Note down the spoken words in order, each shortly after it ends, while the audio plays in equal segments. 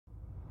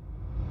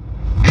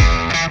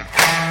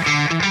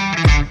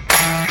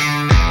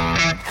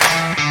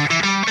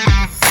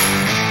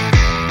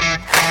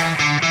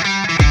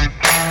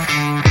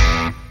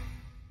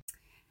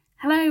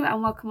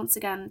welcome once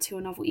again to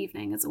a novel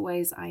evening. As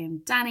always, I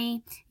am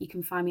Danny. You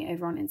can find me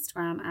over on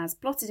Instagram as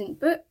Blotted Ink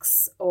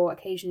Books or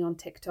occasionally on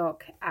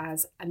TikTok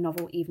as a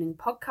Novel Evening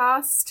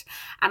Podcast.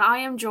 And I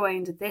am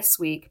joined this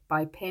week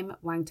by Pim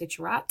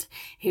Wangtecharat,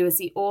 who is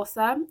the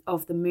author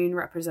of The Moon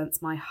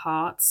Represents My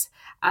Heart.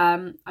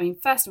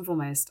 First and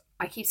foremost,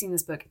 I keep seeing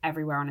this book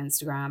everywhere on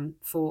Instagram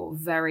for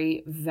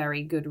very,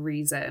 very good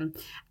reason.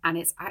 And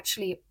it's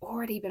actually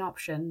already been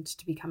optioned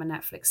to become a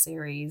Netflix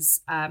series,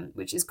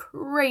 which is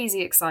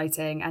crazy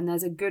exciting. And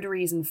there's a good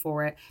reason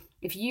for it.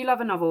 If you love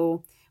a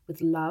novel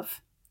with love,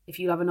 if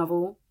you love a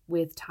novel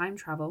with time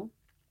travel,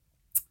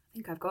 I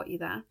think I've got you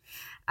there.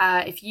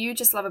 If you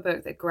just love a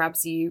book that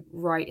grabs you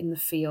right in the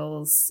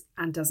feels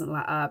and doesn't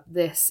let up,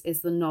 this is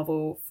the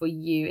novel for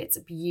you. It's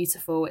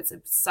beautiful.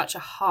 Such a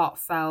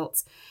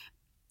heartfelt,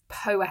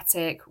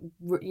 poetic,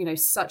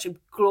 such a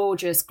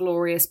gorgeous,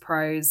 glorious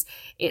prose.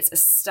 It's a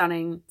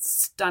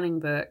stunning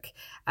book.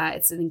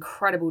 It's an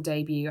incredible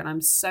debut, and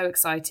I'm so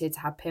excited to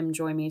have Pim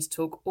join me to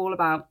talk all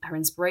about her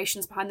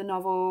inspirations behind the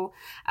novel,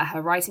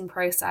 her writing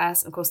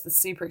process, of course the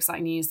super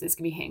exciting news that's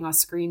going to be hitting our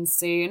screens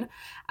soon,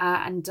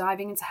 and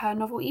diving into her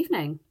novel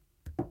evening.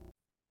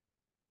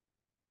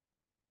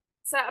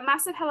 So a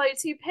massive hello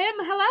to Pim.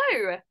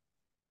 Hello.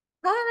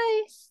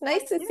 Hi,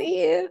 nice to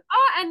see you.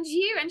 Oh, and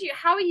you.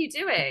 How are you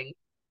doing?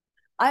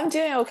 I'm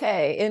doing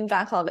okay. In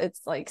Bangkok,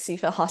 it's like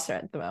super hot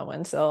at the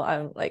moment. So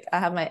I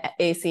have my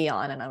AC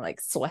on and I'm like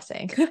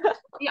sweating.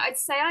 Yeah, I'd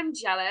say I'm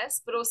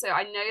jealous, but also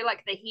I know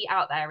like the heat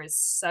out there is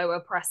so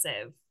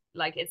oppressive.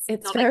 Like it's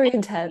It's not like very in the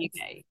intense.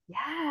 UK.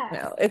 Yeah.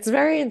 No, it's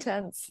very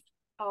intense.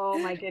 Oh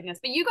my goodness.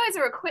 But you guys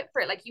are equipped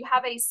for it. Like you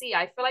have AC.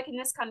 I feel like in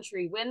this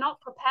country, we're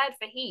not prepared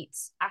for heat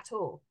at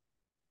all.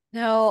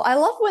 No, I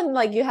love when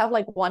like you have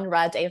like one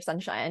rare day of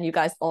sunshine and you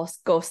guys all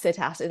go sit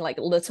out in like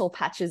little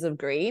patches of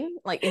green,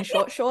 like in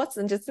short shorts,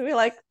 and just be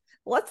like,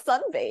 let's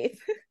sunbathe.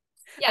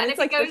 Yeah, And and it's if it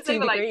like goes 15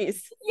 over like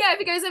degrees. yeah, if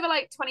it goes over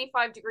like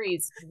 25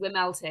 degrees, we're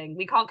melting.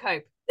 We can't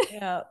cope.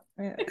 Yeah.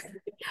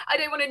 I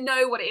don't want to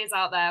know what it is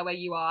out there where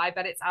you are. I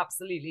bet it's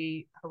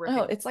absolutely Oh,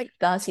 horrific. it's like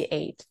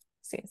 38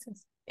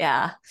 Celsius.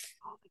 Yeah.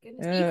 Oh my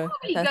goodness. But you can't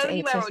really go 38,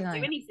 anywhere or do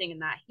 39. anything in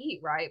that heat,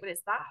 right? But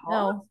it's that hot.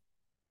 No.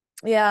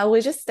 Yeah, we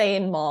just stay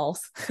in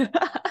malls. With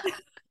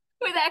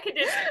air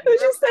conditioning. We We're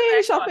just stay in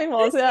aircon. shopping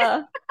malls,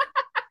 yeah. Yeah,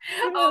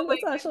 Oh my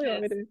that's actually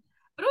what we goodness. do.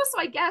 But also,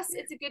 I guess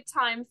it's a good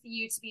time for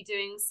you to be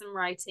doing some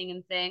writing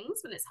and things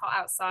when it's hot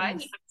outside.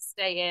 You Yes. have to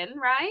stay in,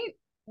 right?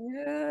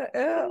 Yeah,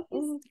 yeah.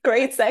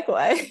 Great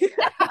segue.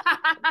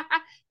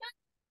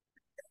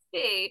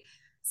 See.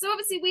 So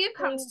obviously, we have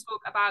come to Mm.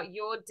 talk about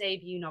your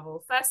debut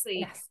novel. Firstly,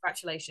 Yes.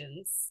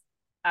 congratulations,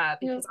 Yeah.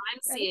 because I'm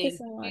Thank you seeing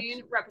so much.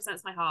 Moon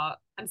Represents My Heart.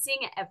 I'm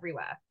seeing it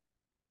everywhere.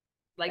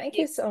 Like Thank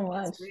you it's so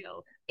it's much.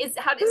 real.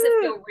 How does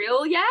it feel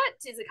real yet?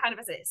 Is it kind of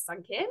as it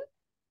sunk in?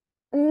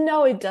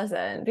 No, it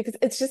doesn't, because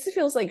it just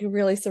feels like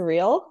really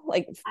surreal,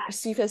 like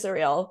super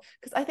surreal.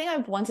 Because I think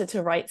I've wanted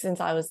to write since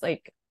I was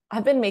like,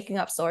 I've been making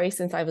up stories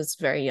since I was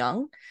very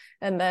young.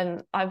 And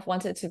then I've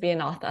wanted to be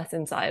an author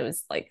since I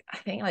was like, I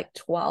think like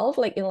 12,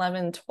 like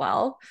 11,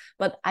 12.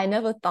 But I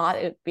never thought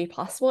it would be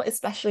possible,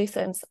 especially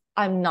since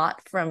I'm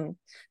not from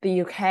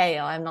the UK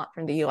or I'm not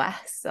from the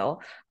US.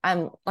 So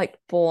I'm like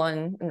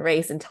born and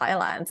raised in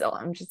Thailand.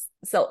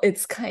 So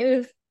it's kind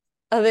of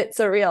a bit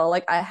surreal.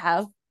 Like I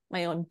have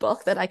my own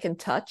book that I can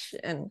touch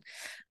and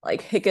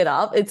like pick it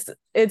up.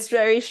 It's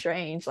very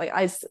strange.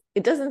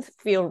 It doesn't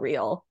feel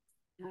real.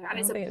 I And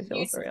it's don't a think it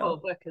feels beautiful real.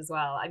 book as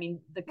well. I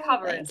mean, the Oh,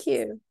 cover thank is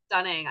you.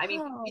 stunning. I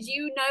mean, Oh. did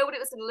you know what it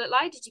was going to look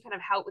like? Did you kind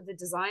of help with the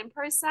design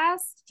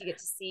process? Did you get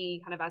to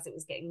see kind of as it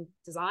was getting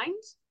designed?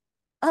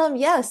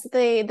 Yes,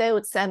 they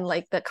would send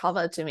like the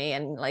cover to me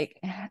and like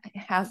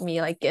have me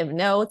like give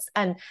notes.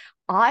 And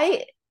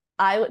I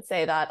I would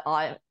say that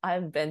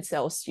I've been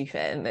so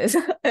stupid in this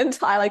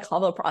entire like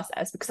cover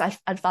process, because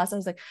at first I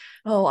was like,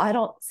 oh, I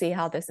don't see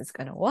how this is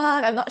gonna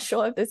work. I'm not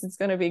sure if this is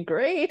gonna be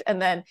great.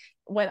 And then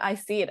when I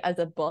see it as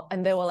a book,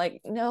 and they were like,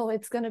 no,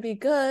 it's gonna be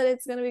good,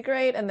 it's gonna be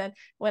great. And then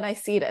when I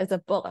see it as a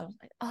book, I was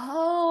like,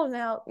 oh,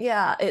 now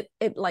yeah,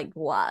 it like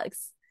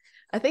works.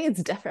 I think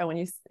it's different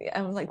when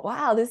I'm like,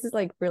 wow, this is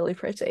like really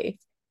pretty.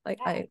 Like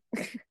Yeah.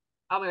 I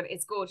Oh my God,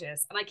 it's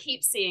gorgeous. And I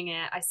keep seeing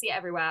it. I see it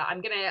everywhere. I'm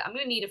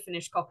gonna need a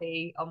finished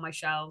copy on my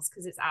shelves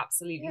because it's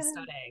absolutely yeah.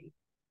 stunning.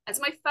 And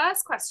so my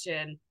first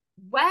question,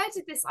 where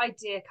did this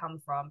idea come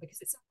from? Because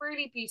it's a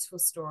really beautiful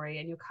story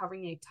and you're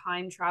covering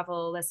time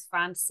travel, there's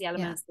fantasy Yeah.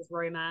 elements, there's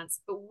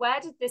romance. But where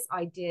did this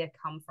idea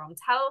come from?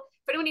 Tell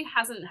for anyone who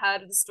hasn't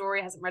heard of the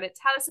story, hasn't read it,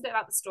 tell us a bit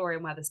about the story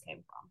and where this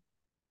came from.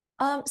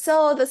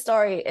 So the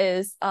story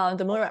is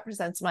The Moon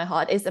Represents My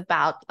Heart is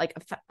about like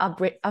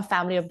a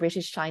family of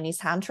British Chinese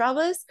time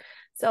travelers.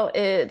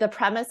 The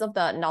premise of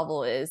the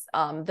novel is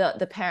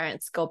the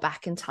parents go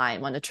back in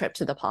time on a trip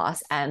to the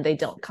past and they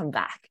don't come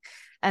back.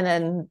 And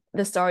then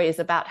the story is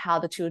about how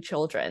the two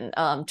children,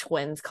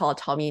 twins called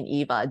Tommy and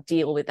Eva,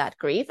 deal with that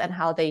grief and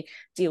how they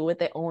deal with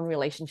their own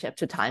relationship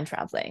to time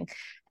traveling.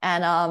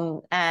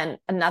 And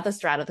another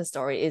strand of the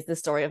story is the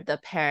story of the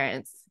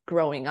parents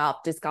growing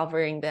up,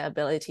 discovering their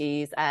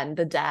abilities, and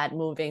the dad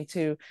moving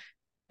to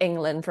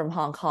England from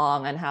Hong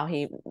Kong, and how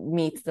he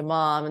meets the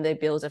mom and they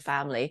build a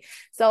family.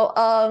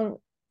 So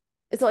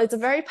it's a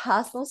very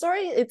personal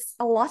story. It's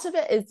a lot of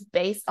it is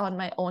based on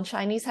my own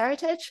Chinese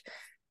heritage.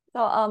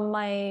 So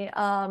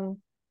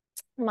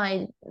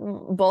my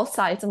both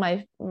sides of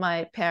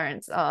my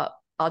parents are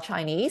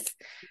Chinese,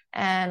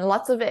 and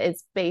lots of it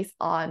is based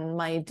on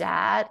my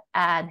dad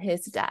and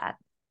his dad.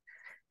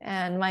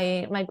 And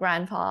my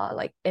grandpa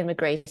like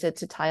immigrated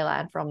to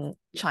Thailand from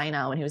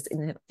China when he was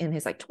in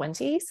his like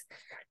 20s.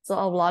 So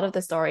a lot of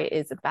the story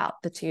is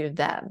about the two of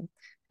them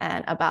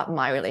and about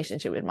my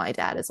relationship with my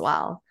dad as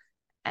well.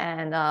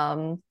 And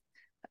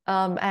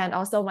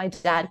also my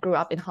dad grew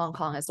up in Hong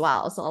Kong as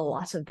well. So a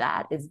lot of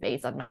that is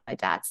based on my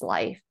dad's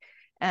life.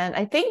 And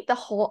I think the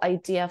whole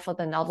idea for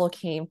the novel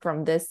came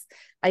from this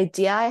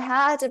idea I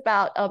had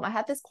about I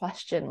had this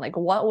question, like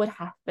what would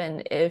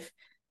happen if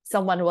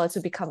someone were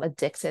to become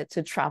addicted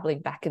to traveling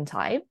back in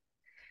time?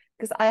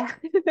 Because I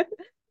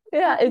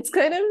yeah, it's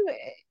kind of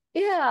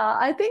yeah,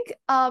 I think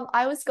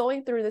I was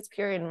going through this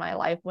period in my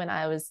life when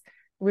I was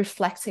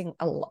reflecting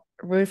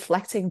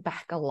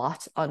back a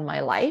lot on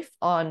my life,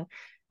 on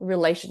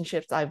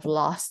relationships I've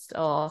lost,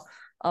 or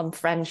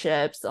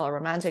friendships or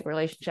romantic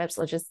relationships,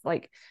 or just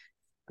like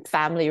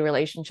family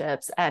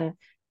relationships, and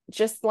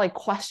just like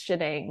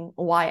questioning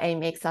why I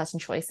make certain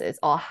choices,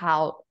 or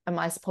how am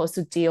I supposed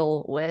to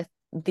deal with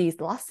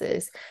these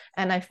losses.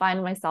 And I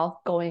find myself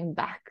going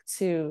back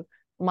to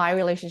my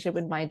relationship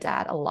with my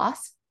dad a lot.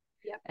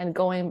 Yep. And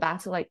going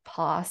back to like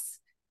past,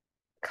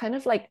 kind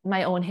of like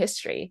my own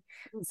history.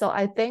 So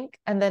I think,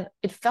 and then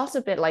it felt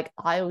a bit like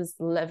I was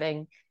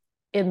living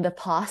in the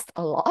past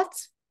a lot.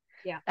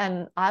 Yeah.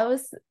 And I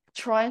was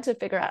trying to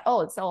figure out,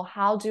 oh, so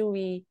how do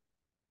we,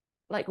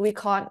 like, we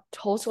can't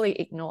totally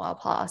ignore our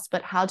past,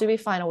 but how do we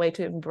find a way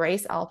to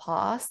embrace our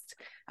past,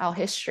 our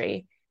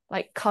history,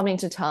 like coming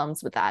to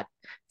terms with that,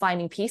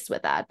 finding peace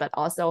with that, but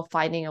also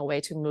finding a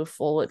way to move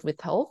forward with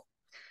hope.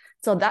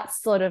 So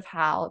that's sort of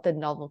how the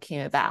novel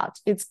came about.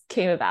 It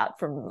came about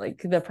from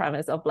like the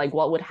premise of like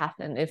what would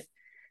happen if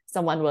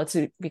someone were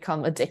to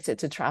become addicted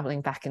to traveling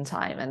back in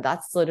time. And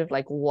that's sort of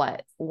like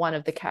what one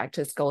of the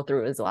characters go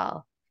through as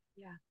well.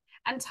 Yeah.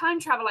 And time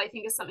travel, I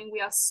think, is something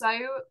we are so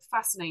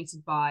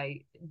fascinated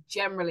by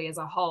generally as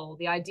a whole.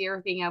 The idea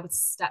of being able to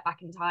step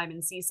back in time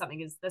and see something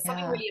is there's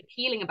something really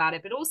appealing about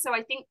it. But also,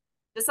 I think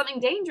there's something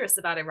dangerous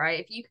about it, right?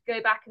 If you could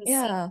go back and see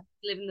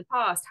live in the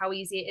past, how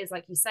easy it is,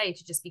 like you say,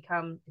 to just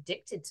become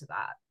addicted to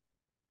that.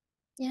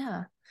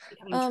 Yeah.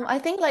 Becoming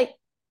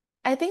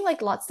I think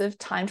like lots of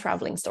time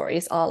traveling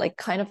stories are like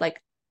kind of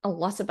like a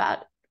lot of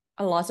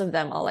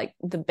them are like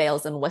the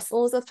bells and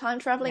whistles of time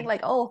traveling,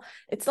 like, oh,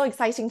 it's so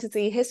exciting to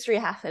see history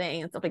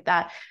happening and stuff like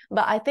that.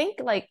 But I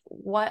think like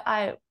what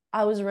I've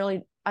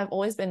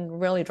always been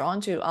really drawn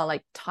to are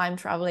like time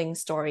traveling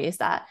stories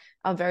that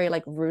are very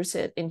like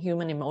rooted in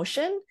human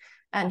emotion,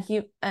 and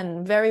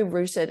very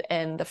rooted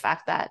in the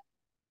fact that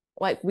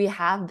like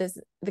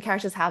the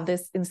characters have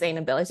this insane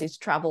ability to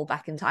travel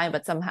back in time,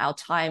 but somehow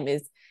time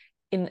is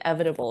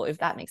inevitable, if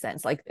that makes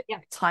sense. Like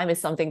time is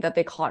something that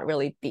they can't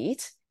really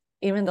beat,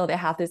 even though they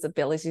have this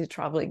ability to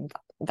traveling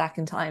back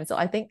in time. So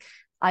I think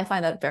I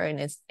find that very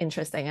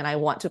interesting, and I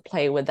want to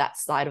play with that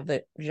side of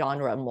the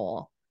genre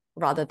more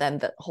rather than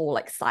the whole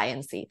like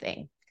sciencey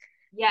thing.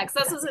 Yeah, because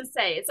that's what I was going to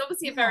say. It's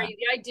obviously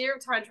the idea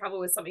of time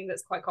travel is something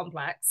that's quite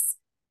complex.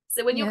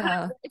 So when you're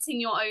kind of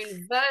writing your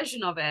own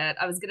version of it,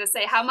 I was going to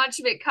say how much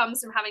of it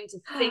comes from having to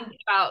think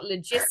about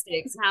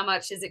logistics, and how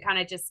much is it kind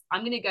of just,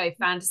 I'm going to go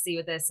fantasy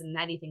with this and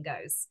anything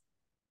goes.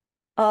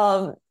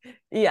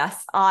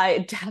 Yes,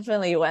 I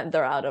definitely went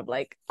the route of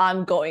like,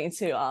 I'm going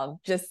to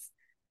just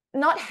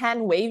not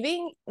hand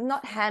waving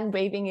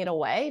it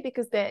away,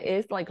 because there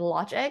is like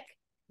logic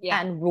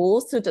and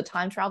rules to the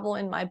time travel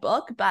in my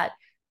book, but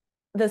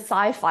the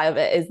sci-fi of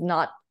it is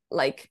not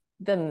like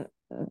the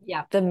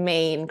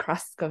main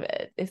crust of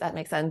it, if that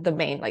makes sense, the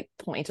main like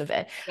point of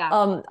it.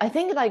 I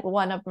think like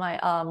one of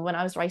my when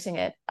I was writing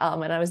it,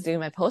 when I was doing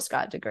my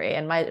postgrad degree,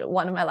 and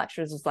one of my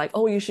lecturers was like,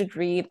 oh, you should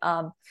read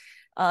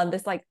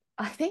this like,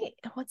 I think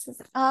what's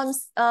this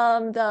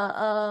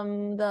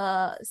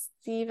the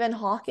Stephen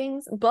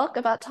Hawking's book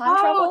about time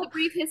travel. The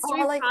Brief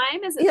History of like,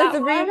 Time, is it yeah, that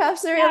the one? Brief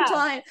History of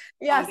Time.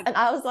 Yes. And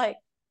I was like,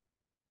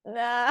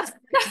 nah.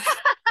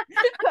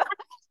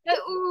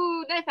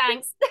 Ooh, no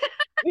thanks.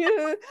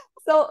 Yeah.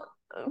 So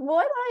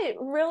what I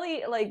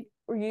really like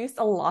used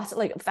a lot,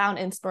 like found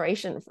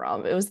inspiration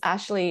from, it was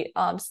actually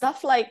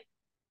stuff like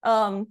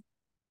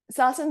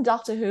certain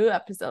Doctor Who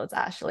episodes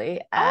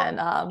actually.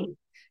 And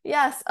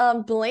yes,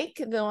 Blink,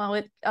 the one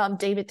with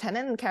David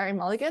Tennant and Carey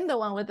Mulligan, the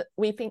one with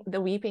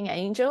the Weeping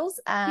Angels,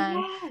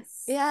 and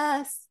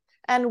yes.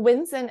 And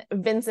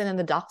Vincent and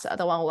the Doctor,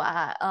 the one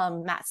where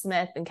Matt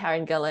Smith and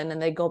Karen Gillan,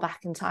 and they go back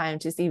in time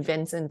to see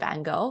Vincent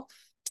Van Gogh.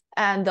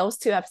 And those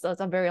two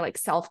episodes are very like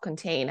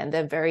self-contained, and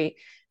they're very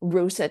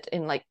rooted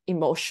in like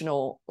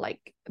emotional,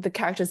 like the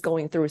characters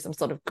going through some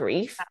sort of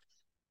grief.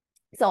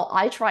 So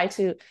I try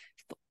to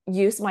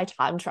use my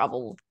time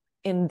travel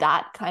in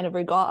that kind of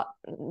regard,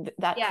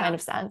 that kind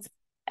of sense.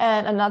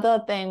 And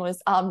another thing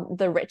was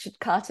the Richard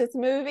Curtis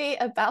movie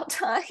About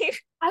Time.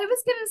 I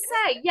was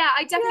gonna say, yeah,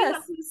 I definitely got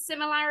Yes. some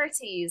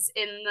similarities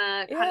in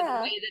the kind of the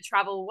Yeah. way that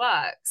travel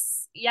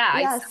works. Yeah,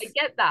 I Yes.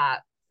 get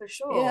that for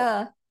sure.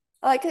 Yeah.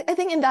 Like I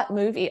think in that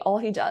movie, all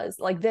he does,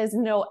 like there's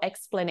no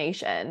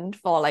explanation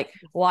for like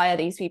why are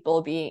these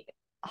people being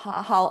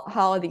how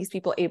are these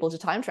people able to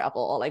time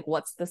travel or like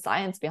what's the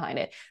science behind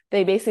it.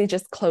 They basically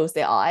just close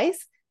their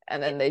eyes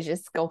and then It, they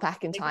just go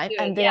back in they can time do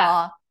it, and there yeah.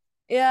 are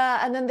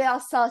yeah, and then there are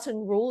certain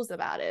rules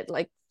about it,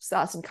 like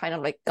certain kind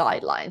of like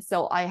guidelines.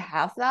 So I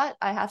have that.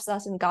 I have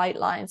certain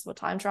guidelines for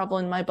time travel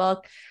in my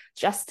book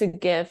just to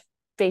give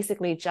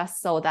basically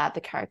just so that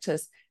the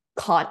characters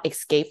can't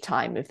escape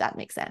time, if that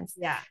makes sense.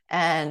 Yeah.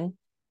 And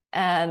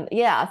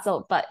yeah,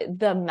 so but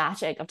the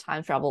magic of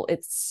time travel,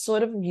 it's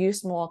sort of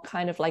used more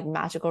kind of like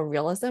magical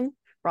realism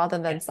rather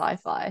than Yeah.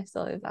 sci-fi.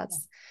 So Yeah.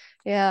 that's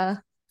yeah,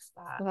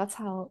 That. so that's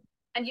how.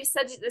 And you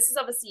said this is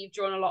obviously you've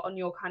drawn a lot on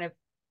your kind of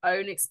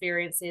own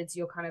experiences,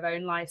 your kind of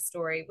own life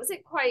story. Was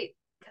it quite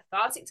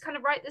cathartic to kind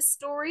of write this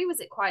story? Was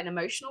it quite an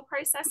emotional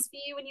process for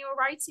you when you were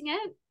writing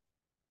it?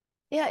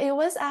 Yeah, it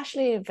was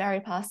actually very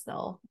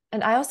personal.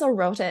 And I also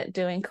wrote it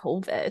during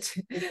COVID. So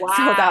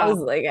that was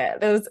Wow. like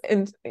it. It was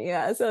in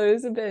yeah, so it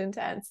was a bit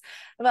intense.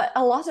 But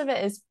a lot of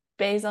it is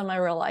based on my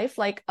real life.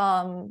 Like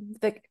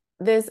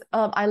there's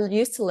I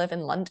used to live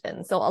in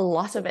London. So a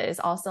lot of it is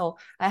also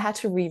I had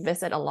to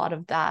revisit a lot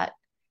of that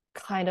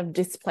kind of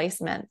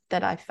displacement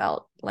that I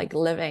felt like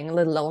living,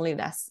 the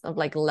loneliness of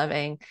like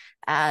living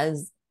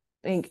as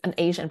an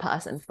Asian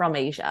person from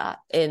Asia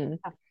in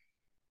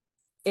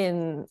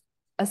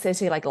a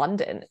city like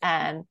London.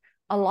 And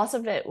a lot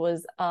of it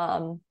was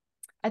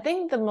I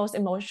think the most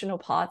emotional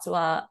parts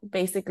were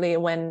basically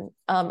when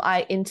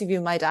I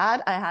interviewed my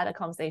dad. I had a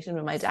conversation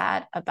with my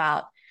dad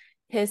about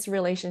his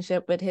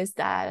relationship with his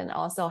dad and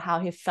also how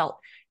he felt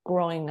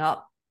growing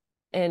up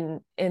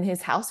in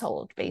his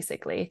household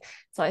basically.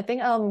 So I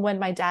think when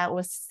my dad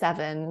was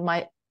 7,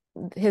 my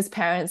his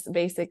parents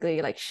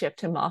basically like shipped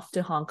him off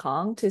to Hong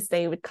Kong to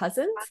stay with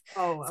cousins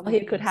Oh, oh so my he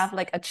could goodness. have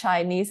like a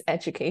Chinese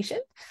education.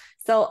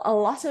 So a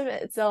lot of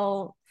it,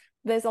 so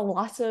there's a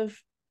lot of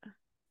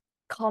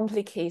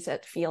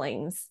complicated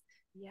feelings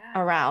Yeah.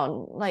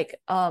 around like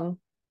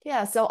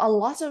yeah, so a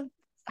lot of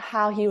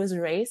how he was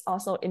raised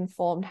also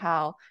informed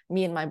how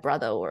me and my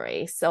brother were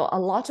raised. So a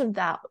lot of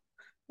that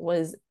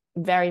was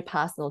very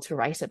personal to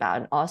write about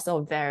and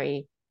also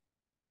very,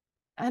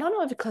 I don't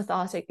know if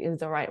cathartic is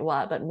the right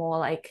word, but more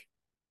like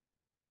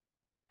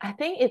I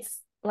think it's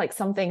like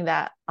something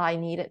that I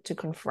needed to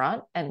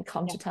confront and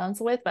come Yeah. to terms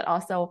with, but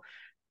also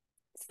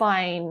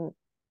find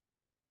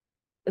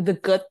the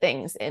good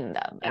things in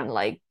them Yeah. and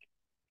like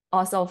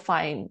also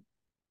find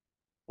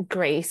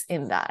grace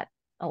in that,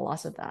 a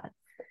lot of that.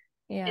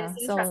 It's Yeah.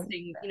 So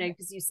interesting,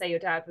 because you say your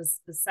dad was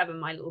 7,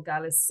 my little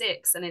girl is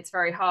 6, and it's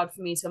very hard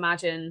for me to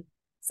imagine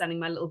sending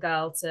my little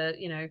girl to,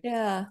 yeah.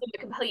 somewhere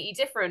completely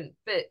different.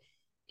 But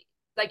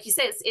like you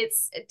say,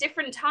 it's at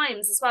different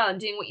times as well, and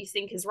doing what you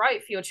think is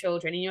right for your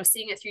children, and you're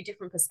seeing it through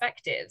different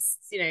perspectives.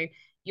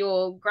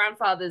 Your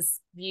grandfather's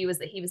view was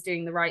that he was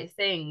doing the right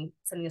thing,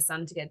 sending his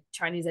son to get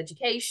Chinese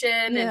education,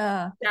 and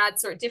Yeah. dad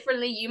saw it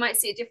differently. You might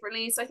see it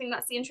differently. So I think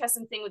that's the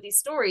interesting thing with these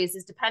stories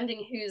is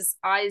depending whose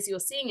eyes you're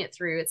seeing it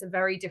through, it's a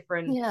very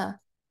different Yeah.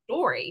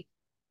 story.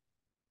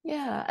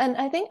 Yeah. And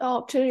I think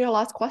to your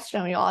last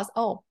question, you asked,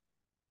 oh,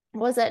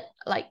 was it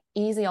like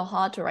easy or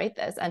hard to write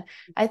this? And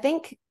I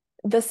think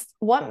this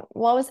what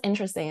was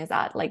interesting is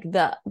that like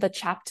the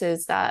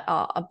chapters that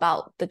are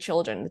about the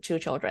children, the 2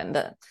 children,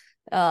 the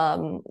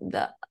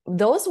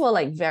those were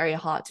like very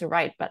hard to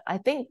write, but I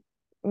think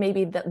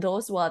maybe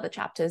those were the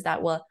chapters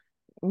that were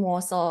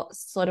more so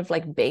sort of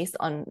like based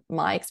on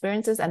my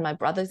experiences and my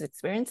brother's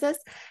experiences.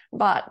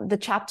 But the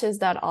chapters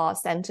that are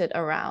centered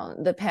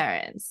around the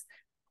parents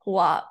who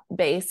are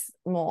based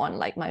more on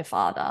like my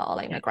father or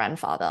like Yeah. my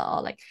grandfather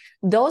or like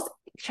those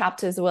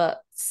chapters were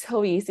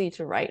so easy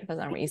to write for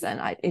some reason.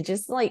 It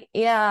just like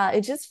yeah,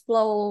 it just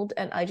flowed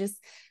and I just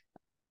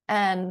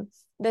and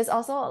there's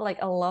also like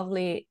a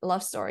lovely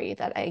love story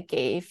that I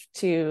gave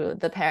to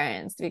the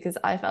parents because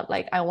I felt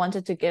like I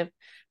wanted to give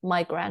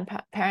my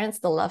grandparents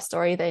the love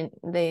story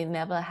they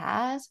never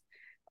had.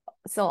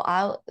 So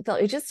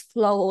it just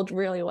flowed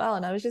really well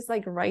and I was just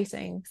like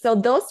writing. So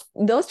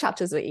those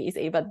chapters were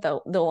easy, but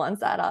the ones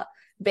that are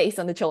based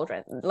on the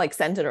children, like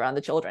centered around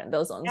the children,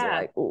 those ones were Yeah.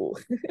 like, ooh.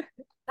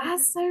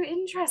 That's so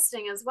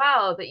interesting as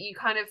well that you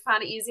kind of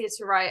found it easier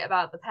to write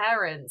about the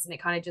parents and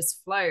it kind of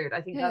just flowed.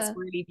 I think that's Yeah.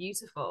 really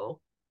beautiful.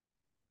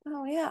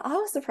 Oh yeah, I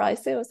was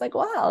surprised too. I was like,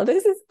 wow,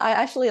 this is I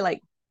actually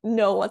like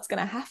know what's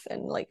gonna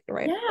happen like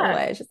right Yeah.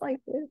 away. It's just like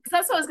Because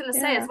that's what I was going to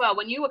say as yeah. well.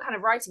 When you were kind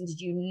of writing,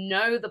 did you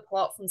know the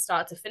plot from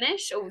start to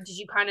finish, or did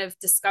you kind of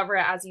discover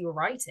it as you were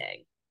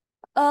writing?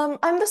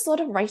 I'm the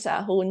sort of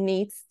writer who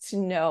needs to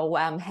know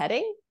where I'm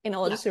heading in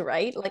order Yeah. to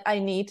write.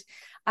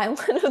 I'm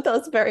one of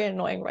those very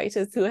annoying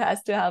writers who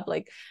has to have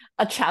like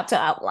a chapter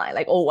outline,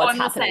 like, oh, Oh, what's I'm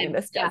the happening in same.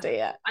 this Yeah. chapter?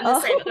 Yeah. I'm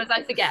the same Oh, because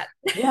I forget.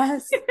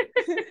 yes.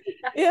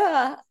 Yeah.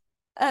 Yeah.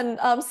 And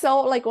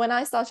so like when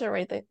I started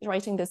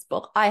writing this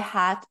book, I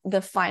had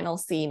the final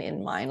scene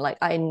in mind. Like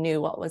I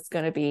knew what was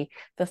going to be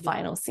the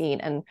final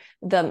scene, and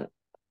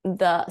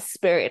the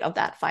spirit of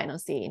that final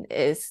scene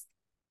is,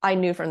 I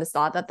knew from the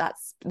start that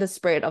that's the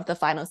spirit of the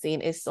final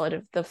scene is sort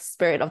of the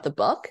spirit of the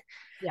book.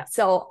 Yeah.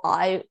 So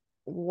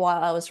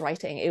while I was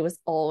writing, it was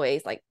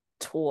always like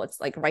towards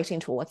like writing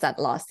towards that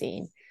last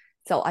scene.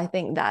 So I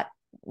think that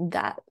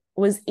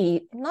was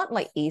not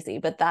like easy,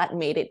 but that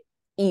made it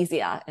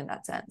easier in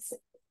that sense.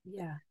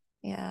 Yeah.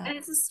 Yeah. And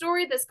it's a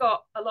story that's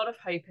got a lot of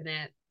hope in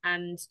it.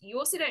 And you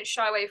also don't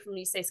shy away from,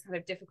 you say, kind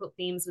of difficult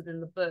themes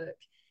within the book.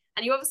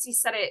 And you obviously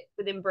set it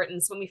within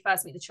Britain. So when we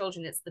first meet the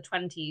children, it's the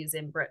 20s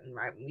in Britain,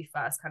 right? When we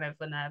first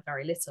when they're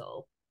very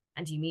little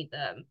and you meet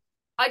them.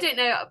 I don't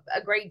know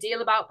a great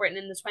deal about Britain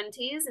in the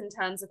 20s in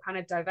terms of kind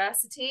of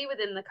diversity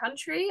within the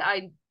country.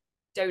 I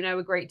don't know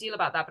a great deal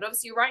about that. But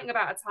obviously you're writing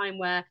about a time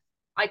where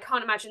I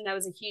can't imagine there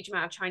was a huge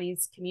amount of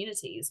Chinese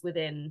communities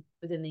within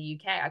the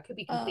UK. I could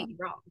be completely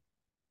wrong.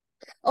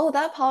 Oh,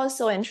 that part was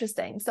so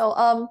interesting.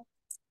 So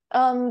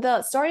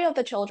the story of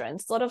the children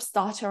sort of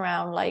starts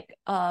around like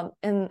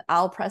in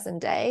our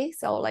present day.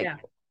 So like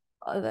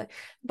Yeah.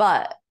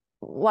 But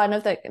one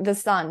of the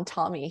son,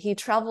 Tommy, he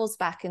travels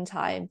back in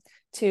time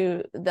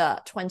to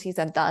the 20s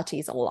and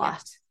 30s a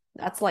lot.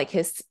 Yeah. That's like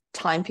his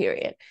time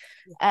period.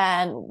 Yeah.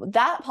 And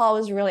that part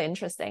was really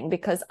interesting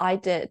because I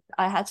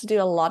had to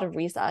do a lot of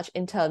research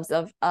in terms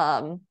of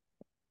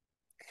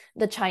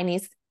the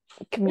Chinese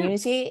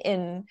community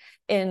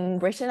in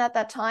Britain at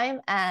that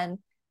time. And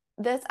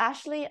there's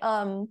actually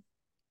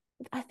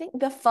I think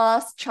the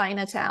first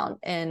Chinatown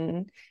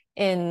in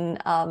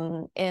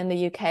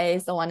the UK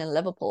is the one in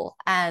Liverpool,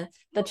 and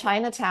the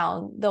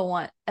Chinatown,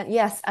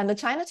 and the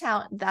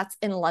Chinatown that's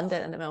in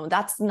London at the moment,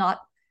 that's not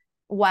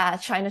where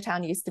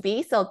Chinatown used to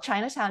be. So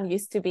Chinatown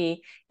used to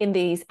be in the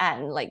East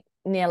End, like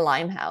near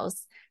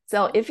Limehouse.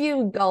 So if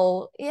you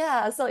go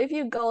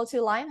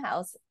to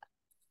Limehouse,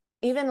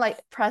 even like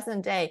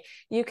present day,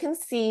 you can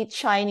see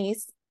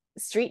Chinese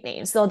street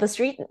names. So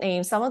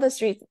some of the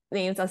street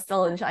names are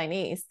still in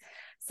Chinese.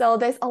 So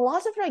there's a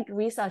lot of like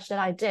research that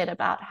I did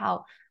about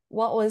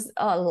what was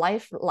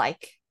life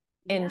like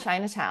in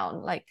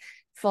Chinatown, like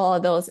for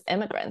those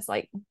immigrants.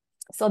 Like,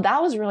 so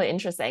that was really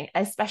interesting,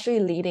 especially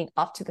leading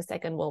up to the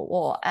Second World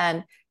War.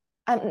 And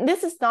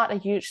this is not a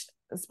huge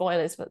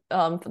spoilers for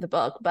the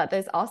book, but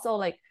there's also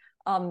like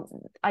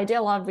I did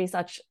a lot of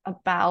research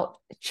about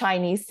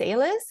Chinese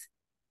sailors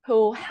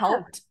who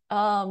helped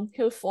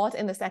who fought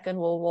in the Second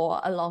World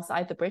War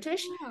alongside the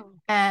British.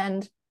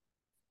 And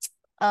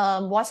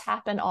what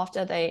happened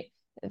after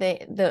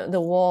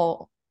the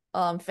war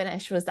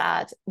finished was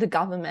that the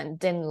government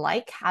didn't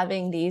like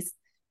having these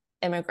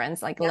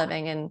immigrants like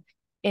living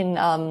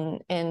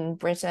in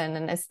Britain,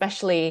 and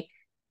especially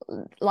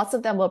lots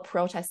of them were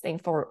protesting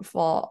for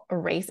a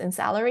raise in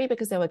salary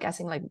because they were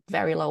getting like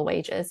very low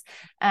wages.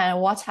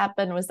 And what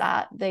happened was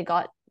that they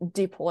got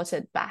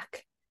deported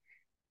back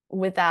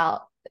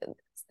without,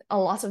 a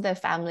lot of their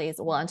families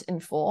weren't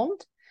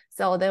informed.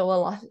 So there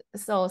were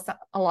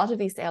a lot of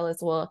these sailors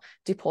were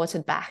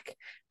deported back.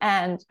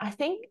 And I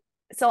think,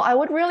 so I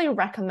would really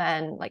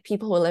recommend like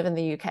people who live in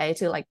the UK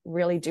to like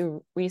really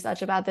do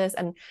research about this.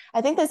 And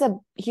I think there's a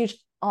huge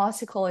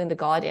article in The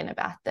Guardian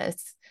about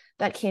this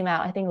that came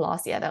out, I think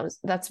last year,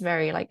 that's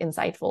very like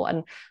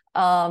insightful.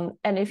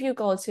 And if you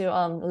go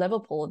to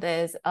Liverpool,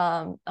 there's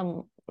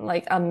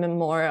like a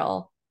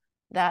memorial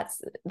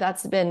that's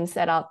been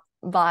set up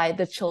by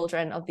the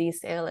children of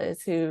these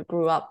sailors who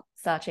grew up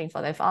searching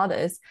for their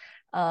fathers.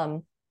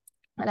 And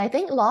I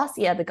think last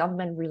year the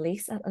government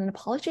released an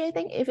apology. I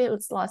think if it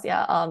was last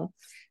year,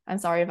 I'm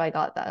sorry if I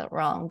got that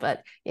wrong,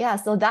 but yeah.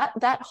 So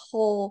that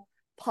whole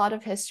part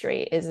of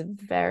history is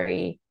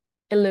very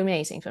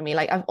illuminating for me.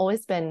 Like I've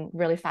always been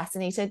really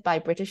fascinated by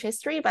British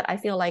history, but I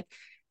feel like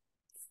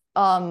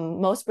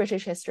most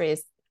British history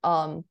is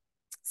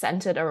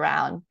centered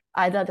around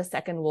either the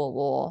Second World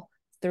War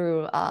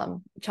through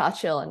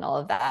Churchill and all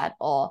of that,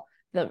 or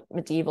the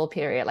medieval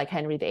period like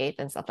Henry VIII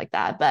and stuff like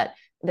that. But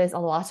there's a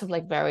lot of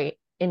like very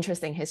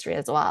interesting history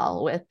as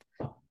well with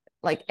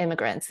like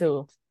immigrants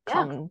who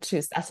come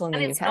to settle in the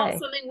UK. And it's not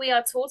something we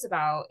are taught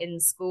about in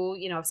school.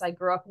 You know, if I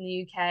grew up in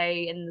the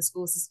UK in the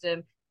school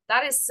system,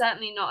 that is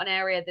certainly not an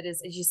area that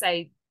is, as you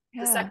say,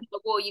 the Second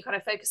World War, you kind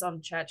of focus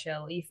on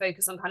Churchill, you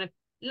focus on kind of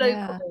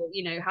local,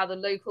 you know, how the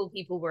local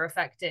people were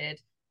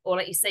affected. Or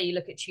like you say, you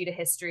look at Tudor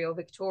history or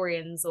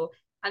Victorians,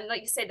 and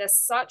like you say, there's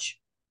such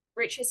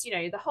rich history. You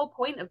know, the whole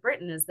point of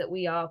Britain is that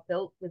we are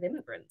built with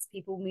immigrants,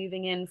 people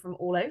moving in from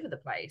all over the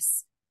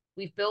place.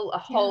 We've built a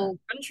whole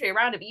country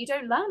around it, but you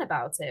don't learn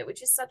about it,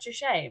 which is such a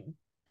shame.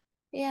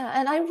 Yeah,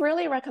 and I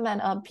really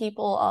recommend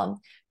people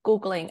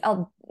Googling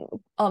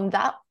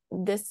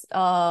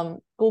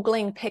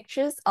Googling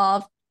pictures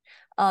of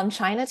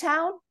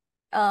Chinatown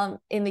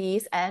in the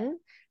East End.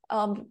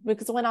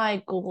 Because when I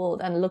Googled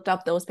and looked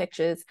up those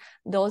pictures,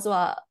 those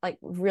were like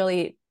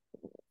really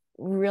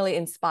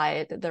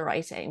inspired the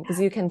writing, because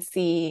you can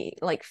see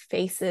like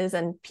faces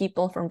and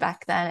people from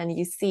back then, and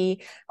you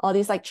see all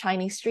these like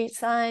Chinese street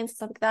signs,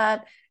 stuff like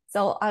that.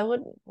 So I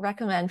would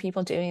recommend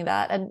people doing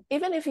that. And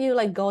even if you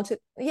like go to,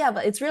 yeah,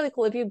 but it's really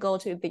cool if you go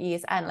to the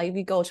East End, like if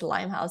you go to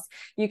Limehouse,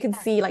 you can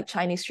see like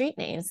Chinese street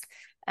names.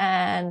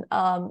 And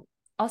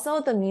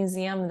also the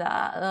museum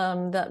that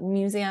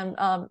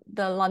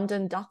the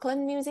London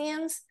Dockland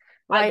Museums,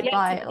 I've right yet to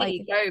by like,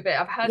 really go, but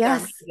I've heard they're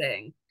yes,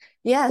 amazing.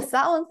 yes,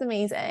 that one's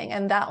amazing.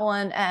 And that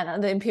one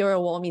and the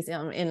Imperial War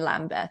Museum in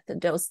Lambeth,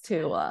 those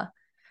two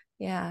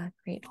yeah,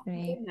 great Oh for my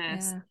me.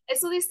 goodness. Yeah.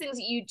 It's all these things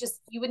that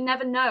you would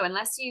never know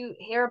unless you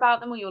hear about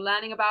them or you're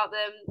learning about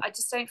them. I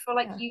just don't feel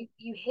like Yeah.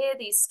 you hear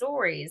these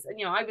stories. And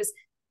I was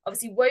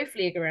obviously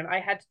woefully ignorant.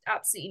 I had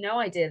absolutely no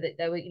idea that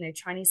there were,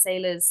 Chinese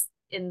sailors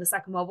in the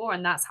Second World War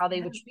and that's how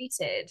they were Yeah.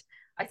 treated.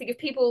 I think if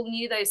people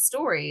knew those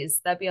stories,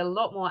 there'd be a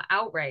lot more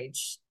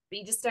outrage, but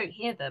you just don't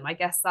hear them. I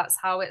guess that's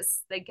how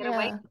they get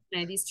away,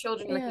 Yeah. these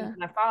children looking Yeah. for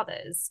their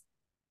fathers.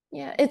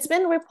 Yeah. It's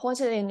been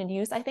reported in the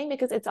news, I think,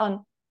 because it's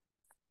on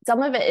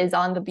some of it is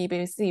on the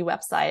BBC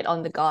website,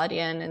 on the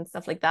Guardian and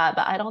stuff like that,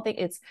 but I don't think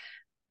it's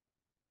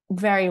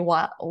very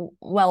well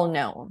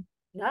known.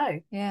 No.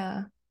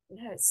 Yeah.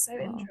 No, it's so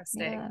Oh,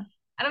 interesting. yeah.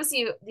 And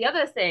obviously, the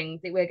other thing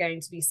that we're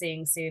going to be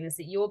seeing soon is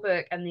that your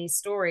book and these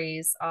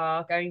stories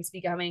are going to be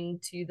coming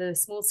to the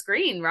small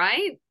screen,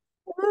 right?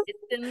 It's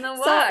in the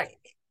So work.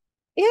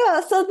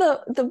 yeah, so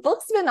the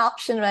book's been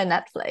optioned by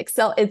Netflix,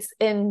 so it's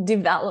in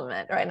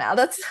development right now.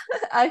 That's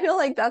I feel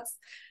like that's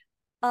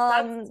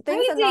That's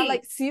things are not crazy.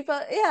 like super,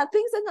 yeah,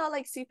 things are not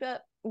like super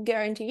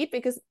guaranteed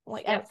because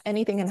like Yep.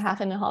 anything can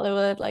happen in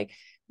Hollywood, like,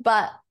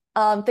 but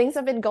things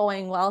have been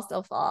going well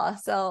so far,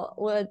 so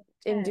we're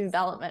in Yes.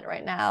 development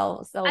right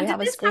now, so And we did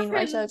have a this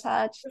screenwriter happen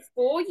attached.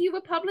 before you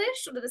were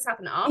published, or did this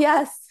happen after?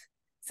 Yes,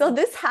 so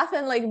this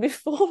happened like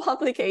before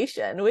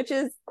publication, which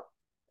is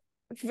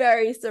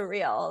very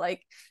surreal.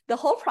 Like the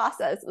whole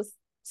process was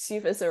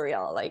super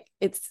surreal. Like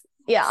it's,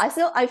 yeah, I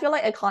feel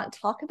like I can't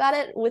talk about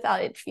it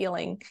without it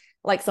feeling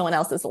like someone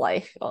else's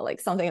life or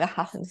like something that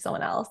happened to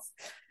someone else.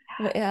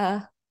 But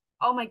yeah.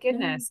 Oh my Yeah.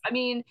 goodness. I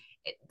mean,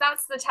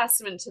 that's the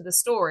testament to the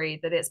story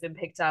that it's been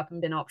picked up and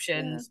been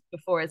optioned Yeah.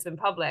 before it's been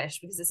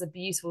published because it's a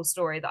beautiful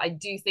story that I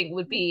do think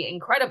would be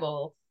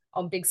incredible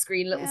on big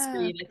screen, little Yeah.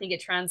 screen. I think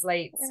it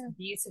translates Yeah.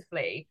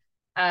 beautifully.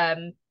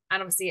 And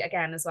obviously,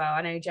 again, as well,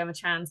 I know Gemma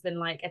Chan's been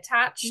like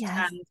attached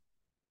Yes. and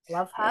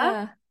love her,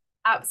 Yeah.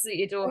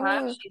 absolutely adore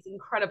her. Yeah. She's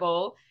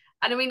incredible.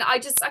 And I mean, I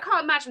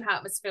can't imagine how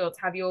it must feel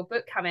to have your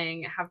book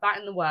coming, have that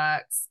in the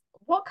works.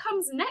 What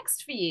comes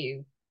next for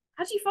you?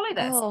 How do you follow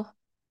this? Oh,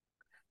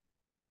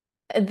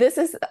 this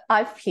is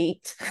I've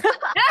peaked.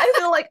 I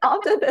feel like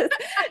after this,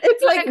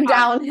 it's You're like, like I can't.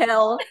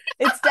 downhill.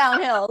 It's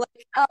downhill.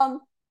 Like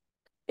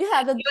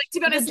yeah, Like, to be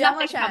the honest, Gemma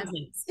nothing Chan. comes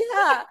next.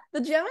 Yeah,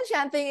 the Gemma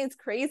Chan thing is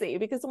crazy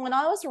because when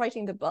I was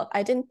writing the book,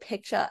 I didn't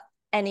picture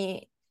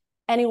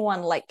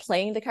anyone like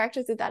playing the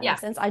characters, if that Yeah.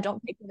 makes sense. I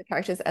don't picture the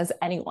characters as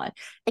anyone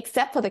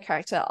except for the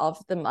character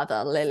of the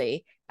mother,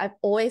 Lily. I've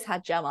always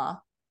had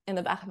Gemma in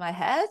the back of my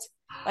head.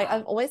 Like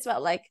I've always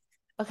felt like,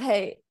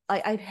 okay,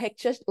 like I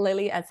pictured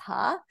Lily as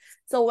her.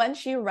 So when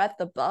she read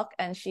the book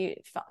and she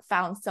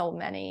found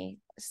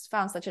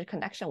such a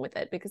connection with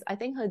it because I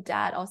think her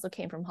dad also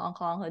came from Hong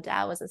Kong. Her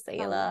dad was a Oh,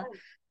 sailor. wow.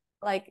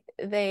 Like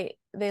they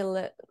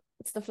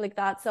stuff like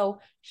that. That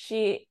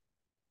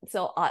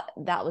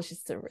was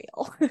just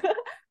surreal. But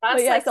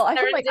That's yeah, like so I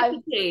feel like I've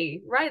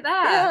serendipity right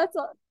there.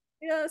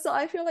 yeah, so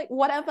I feel like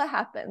whatever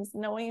happens,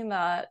 knowing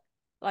that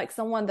like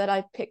someone that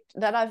I picked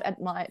that I've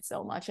admired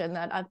so much and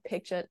that I've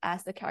pictured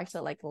as the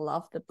character like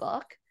love the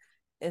book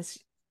is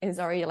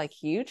already like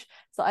huge.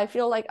 So I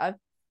feel like I've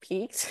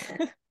peaked.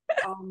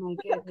 Oh my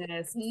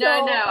goodness.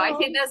 No, no, So I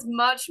think there's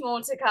much more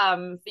to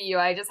come for you.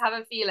 I just have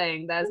a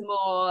feeling there's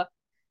more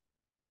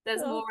so,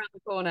 around the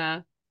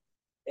corner.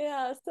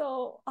 yeah,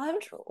 so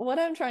what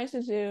I'm trying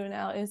to do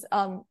now is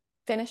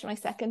finish my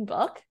second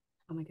book.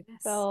 Oh my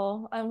goodness.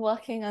 So I'm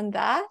working on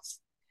that.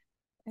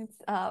 It's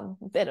a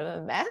bit of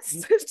a mess,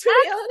 to be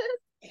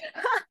honest.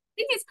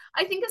 Thing is,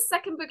 I think a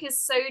second book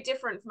is so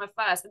different from a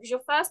first because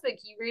your first book,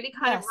 you really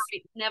kind of Yes.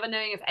 write never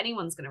knowing if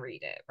anyone's going to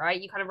read it, right?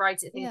 You kind of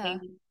write it thinking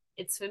Yeah.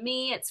 it's for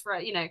me, it's for,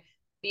 but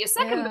your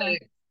second Yeah. book,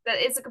 that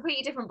it's a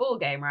completely different ball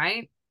game,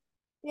 right?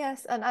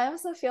 Yes. And I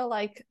also feel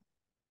like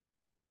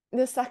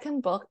the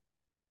second book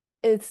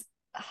is,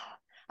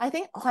 I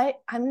think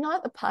I'm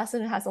not a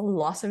person who has a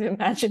lot of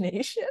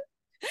imagination.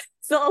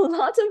 So a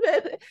lot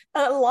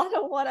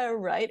of what I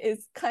write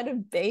is kind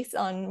of based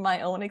on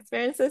my own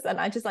experiences, and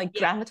I just like Yeah.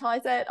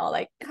 dramatize it or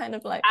like kind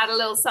of like Add a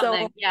little so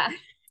something. Yeah.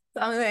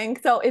 something.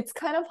 So it's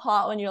kind of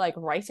hard when you're like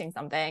writing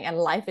something and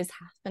life is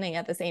happening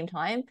at the same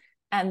time,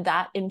 and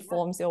that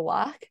informs your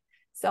work.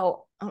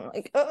 So I'm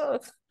like,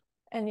 ugh.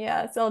 And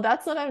yeah, so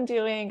that's what I'm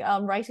doing.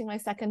 Writing my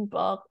second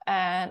book,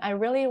 and I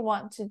really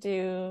want to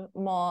do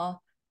more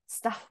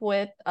stuff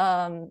with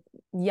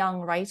young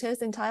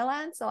writers in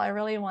Thailand. So I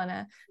really want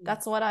to.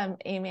 That's what I'm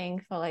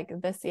aiming for, like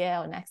this year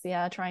or next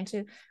year. Trying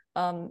to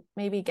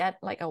maybe get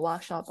like a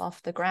workshop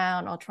off the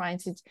ground, or trying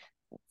to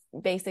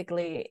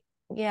basically,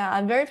 yeah,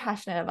 I'm very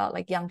passionate about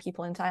like young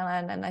people in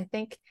Thailand, and I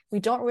think we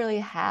don't really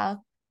have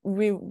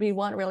we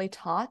weren't really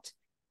taught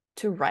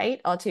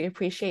write or to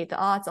appreciate the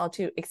arts or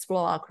to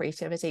explore our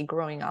creativity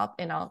growing up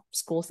in our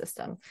school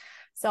system.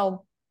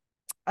 So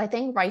I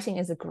think writing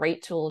is a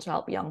great tool to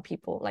help young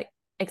people like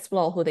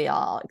explore who they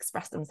are,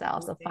 express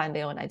themselves, or find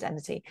their own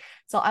identity.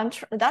 So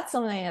that's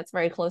something that's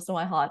very close to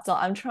my heart. So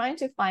I'm trying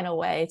to find a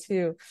way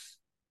to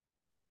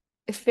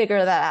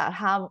figure that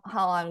out,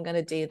 how I'm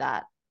gonna do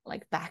that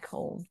like back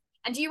home.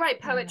 And you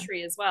write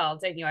poetry as well,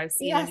 don't you? I've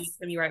seen on Yes.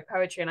 you write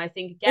poetry, and I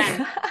think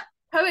again,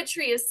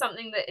 poetry is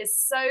something that is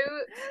so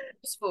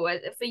useful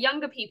for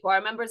younger people. I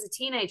remember as a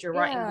teenager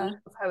writing a lot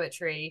of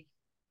poetry.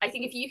 I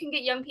think if you can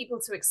get young people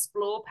to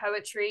explore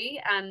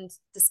poetry and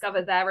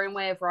discover their own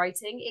way of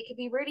writing, it could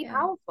be really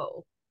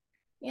powerful.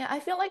 Yeah, I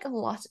feel like a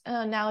lot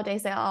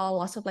nowadays there are a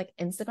lot of like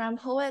Instagram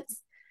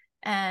poets,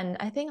 and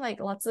I think like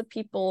lots of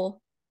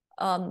people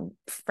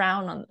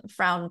frown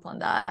upon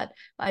that.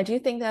 But I do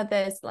think that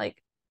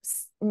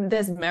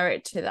there's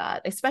merit to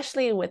that,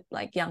 especially with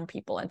like young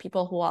people and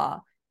people who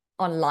are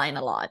online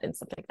a lot and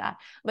stuff like that.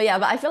 But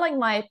I feel like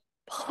my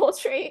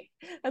poetry,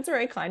 that's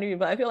very kind of you,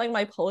 but I feel like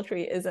my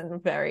poetry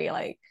isn't very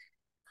like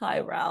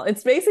highbrow.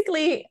 It's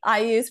basically I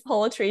use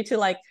poetry to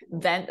like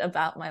vent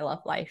about my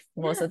love life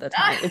most of the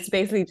time. It's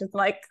basically just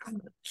like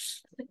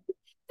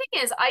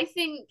thing is, I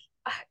think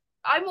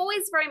I'm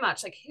always very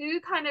much like, who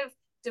kind of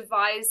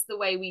devised the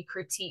way we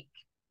critique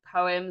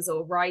poems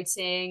or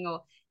writing,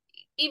 or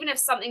even if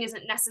something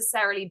isn't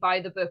necessarily by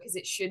the book as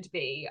it should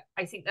be,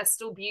 I think there's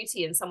still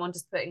beauty in someone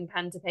just putting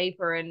pen to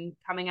paper and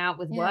coming out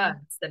with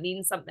words that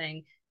mean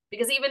something.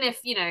 Because even if,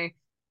 you know,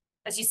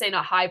 as you say,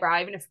 not highbrow,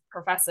 even if a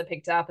professor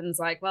picked up and was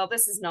like, well,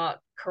 this is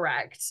not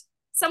correct,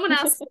 someone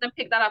else is going to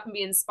pick that up and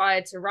be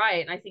inspired to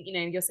write. And I think, you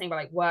know, you're saying about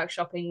like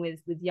workshopping with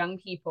young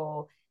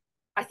people.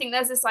 I think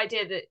there's this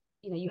idea that,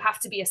 you know, you have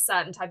to be a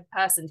certain type of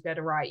person to be able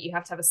to write. You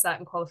have to have a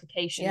certain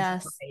qualification to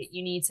write.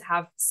 You need to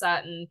have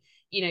certain,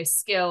 you know,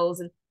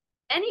 skills, and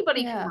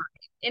anybody can write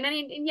in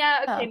any, and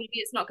okay, maybe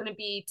it's not going to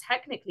be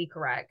technically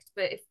correct,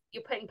 but if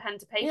you're putting pen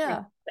to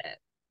paper,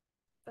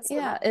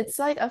 it's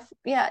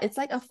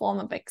like a form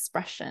of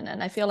expression,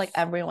 and I feel like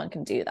everyone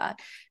can do that.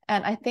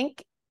 And I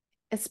think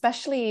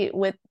especially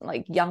with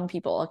like young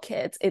people or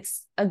kids,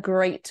 it's a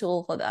great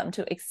tool for them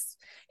to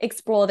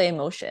explore their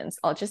emotions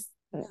or just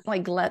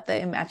like let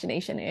their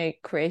imagination and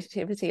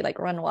creativity like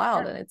run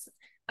wild. And it's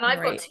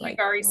I've got two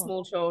very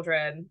small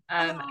children,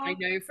 and I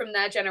know from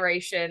their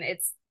generation,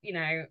 it's, you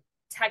know,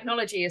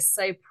 technology is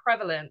so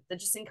prevalent that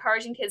just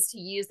encouraging kids to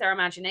use their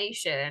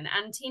imagination,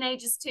 and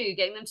teenagers too,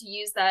 getting them to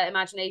use their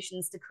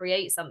imaginations to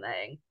create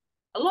something.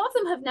 A lot of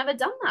them have never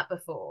done that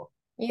before.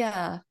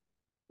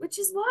 Which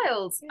is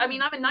wild. I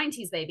mean, I'm a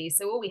 90s baby,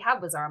 so all we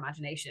had was our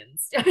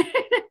imaginations.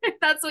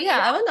 That's what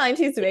I'm a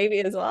 90s baby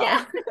as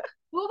well.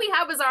 All we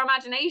had was our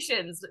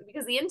imaginations,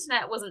 because the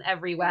internet wasn't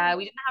everywhere.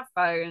 We didn't have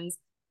phones.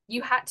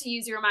 You had to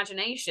use your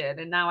imagination.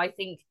 And now I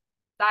think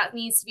that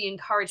needs to be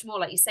encouraged more,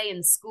 like you say,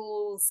 in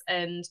schools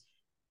and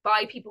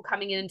by people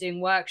coming in and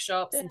doing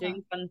workshops and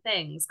doing fun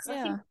things. Because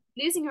I think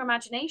losing your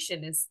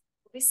imagination would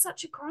be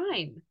such a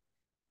crime.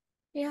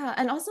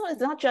 And also it's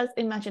not just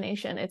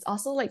imagination, it's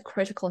also like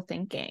critical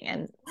thinking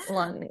and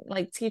learning,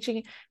 like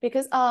teaching,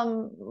 because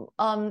for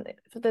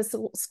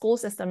the school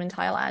system in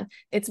Thailand,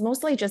 it's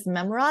mostly just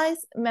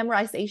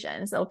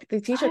memorization. So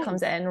the teacher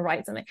comes in and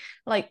writes something.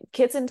 Like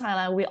kids in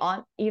Thailand, we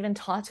aren't even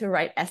taught to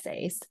write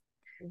essays.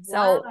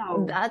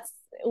 So that's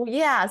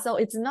so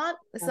it's not,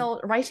 so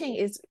writing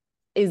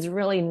is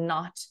really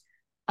not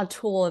a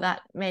tool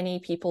that many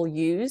people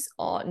use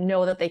or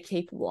know that they're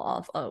capable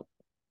of.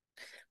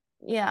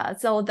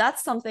 So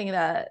that's something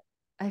that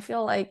I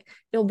feel like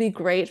it'll be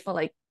great for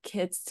like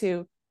kids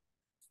to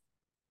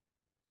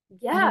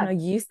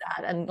use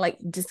that and like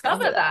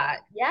discover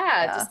that.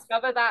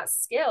 Discover that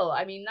skill.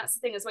 I mean, that's the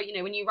thing as well, you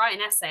know, when you write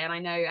an essay, and I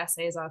know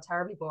essays are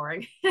terribly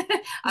boring.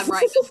 I'm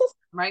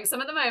writing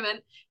some at the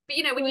moment, but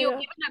you know, when you're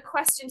given a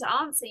question to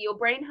answer, your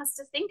brain has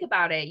to think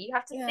about it. You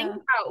have to think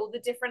about all the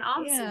different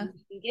answers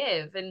you can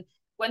give, and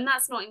when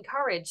that's not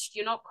encouraged,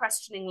 you're not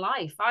questioning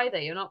life either.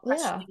 You're not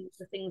questioning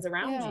the things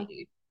around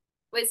you.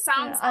 Well, it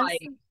sounds like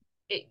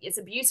it's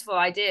a beautiful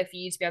idea for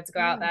you to be able to go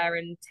out there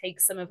and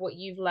take some of what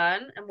you've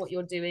learned and what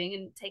you're doing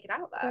and take it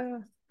out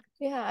there.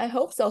 I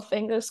hope so.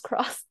 Fingers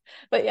crossed.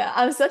 But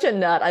I'm such a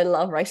nerd. I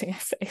love writing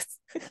essays.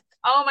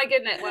 Oh my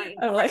goodness. Well,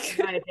 I'm like,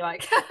 I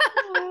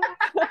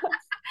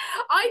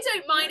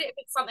don't mind it if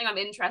it's something I'm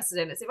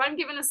interested in. It's if I'm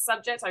given a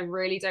subject I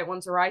really don't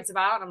want to write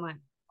about, I'm like,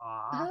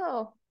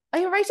 oh, are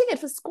you writing it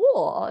for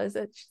school, or is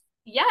it?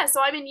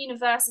 So I'm in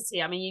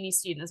university. I'm a uni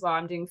student as well.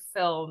 I'm doing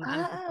film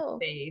and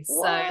photography.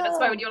 So that's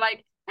why when you're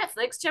like,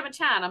 Netflix, Gemma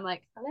Chan, I'm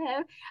like,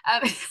 hello.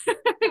 I'm a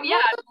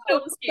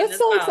film student. That's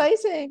so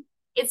exciting.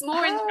 It's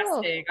more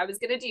interesting. I was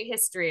going to do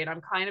history, and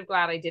I'm kind of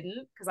glad I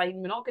didn't, because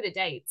I'm not good at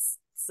dates.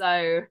 So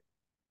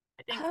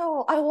I think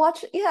I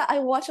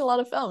watch a lot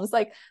of films.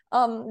 Like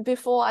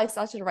before I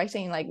started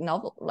writing like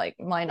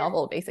my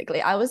novel,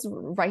 basically, I was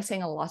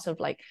writing a lot of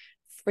like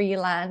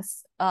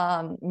freelance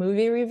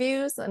movie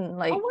reviews and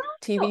like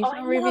TV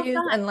show reviews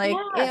and like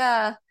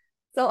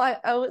So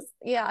I was,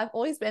 yeah, I've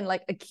always been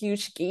like a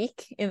huge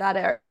geek in that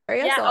area.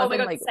 Yeah, So oh I've my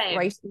been God, like same.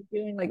 writing,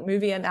 doing like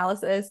movie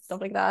analysis, stuff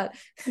like that.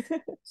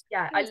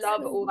 Yeah, I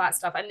love all that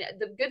stuff. And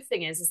the good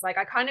thing is like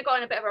I kind of got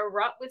in a bit of a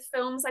rut with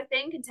films, I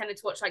think, and tended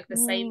to watch like the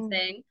same Mm.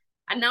 thing.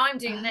 And now I'm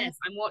doing Uh, this.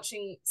 I'm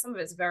watching some of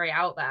it's very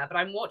out there, but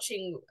I'm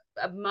watching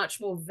a much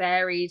more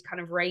varied kind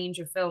of range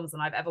of films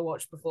than I've ever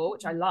watched before,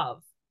 which I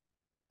love.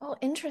 oh,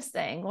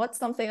 interesting. What's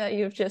something that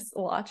you've just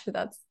watched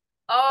that's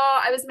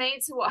Oh, I was made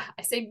to watch.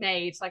 I say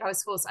made, like I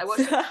was forced. I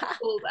watched a film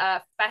called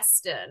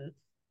Festen.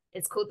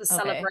 It's called The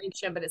okay.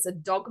 Celebration, but it's a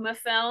dogma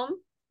film.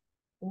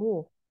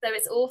 Ooh. So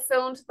it's all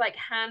filmed with like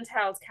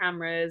handheld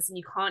cameras, and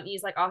you can't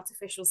use like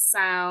artificial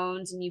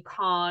sound, and you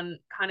can't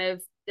kind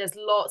of. There's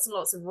lots and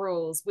lots of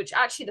rules, which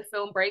actually the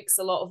film breaks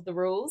a lot of the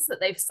rules that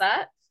they've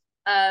set.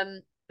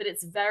 But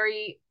it's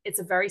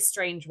a very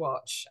strange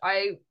watch.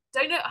 I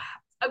don't know.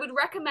 I would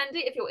recommend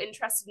it if you're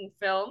interested in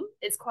film.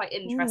 It's quite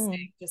interesting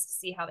Mm. just to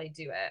see how they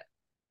do it.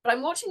 But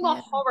I'm watching more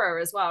Yeah. horror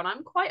as well, and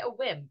I'm quite a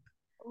wimp.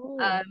 Ooh.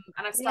 And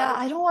I've started Yeah,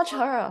 I don't watching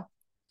watch more. horror.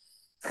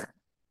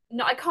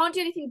 No, I can't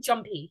do anything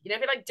jumpy. You know,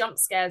 if it like jump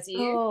scares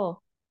you,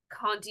 Oh,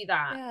 can't do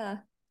that. yeah.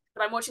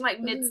 But I'm watching like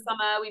Ooh.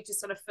 Midsummer. We've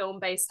just done a film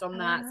based on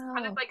that. So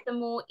kind of Oh. like the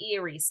more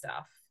eerie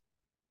stuff.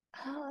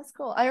 Oh, that's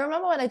cool. I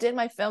remember when I did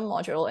my film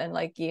module in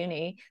like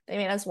uni, they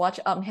made us watch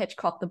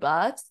Hitchcock the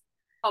Birds.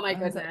 Oh my I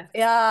was like, goodness.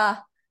 yeah.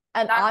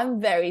 And That's I'm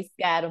very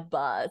scared of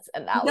birds.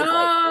 And that was like,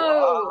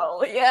 no.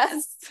 whoa,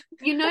 yes.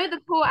 You know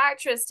the poor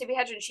actress Tippi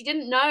Hedren. She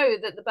didn't know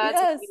that the birds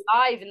were going to be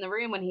Yes. live in the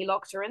room when he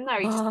locked her in there.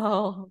 He just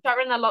Oh. shut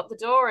her in there, locked the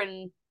door,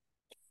 and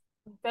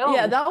Yeah,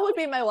 filmed. that would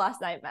be my worst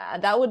nightmare.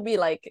 That would be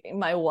like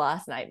my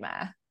worst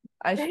nightmare.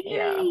 Yeah.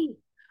 Really?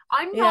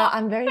 I'm Yeah, not.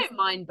 I'm I very don't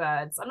mind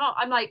birds. I'm not.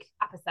 I'm like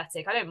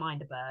apathetic. I don't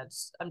mind a bird.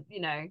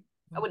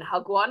 I wouldn't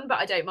hug one, but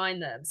I don't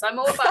mind them. So I'm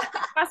all about.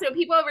 Fascinating.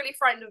 People are really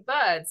frightened of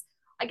birds.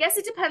 I guess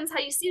it depends how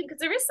you see them because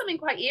there is something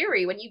quite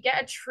eerie when you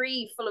get a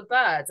tree full of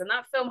birds, and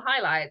that film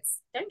highlights.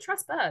 Don't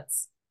trust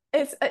birds.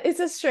 it's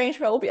a strange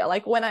phobia.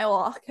 Like when I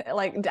walk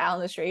like down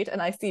the street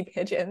and I see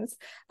pigeons,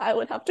 I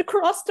would have to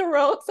cross the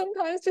road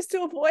sometimes just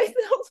to avoid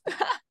them.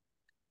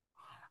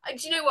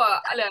 Do you know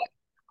what? Look,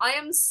 I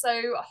am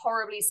so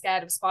horribly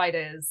scared of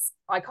spiders.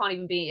 I can't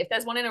even be. If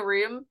there's one in a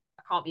room,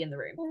 I can't be in the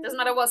room. Doesn't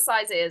matter what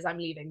size it is, I'm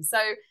leaving. So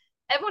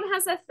everyone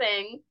has their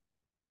thing.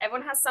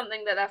 Everyone has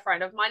something that they're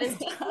frightened of. Mine is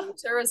deep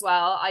water as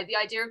well. The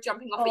idea of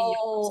jumping off a yacht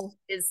Oh,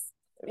 is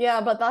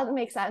yeah, but that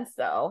makes sense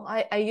though.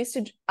 I used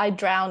to I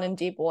drowned in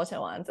deep water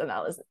once and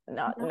that was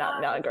not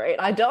no. great.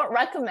 I don't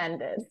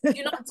recommend it.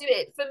 Do not do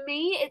it. For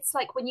me, it's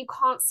like when you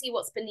can't see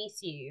what's beneath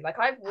you. Like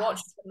I've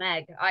watched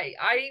Meg. I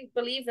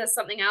believe there's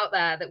something out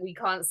there that we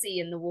can't see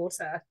in the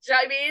water. Do you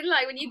know what I mean?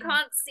 Like when you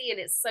can't see and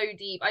it's so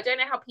deep. I don't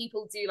know how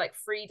people do like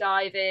free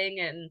diving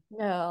and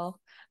No.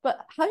 But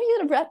have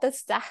you read the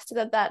stat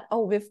that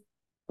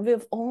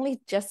we've only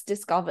just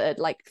discovered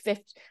like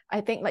 50, I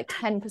think like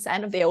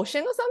 10% of the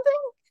ocean or something?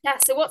 yeah,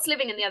 so what's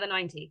living in the other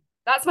 90?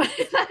 That's my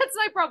that's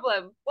my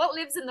problem. What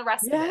lives in the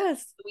rest of it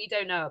Yes. that we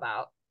don't know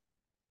about?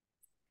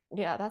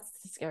 Yeah, that's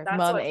scary. That's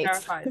what Mermaids.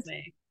 terrifies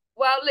me.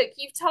 Well, look,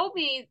 you've told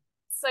me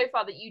so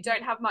far that you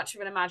don't have much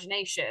of an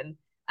imagination,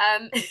 Uh,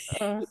 which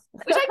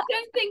I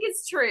don't think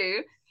is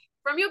true.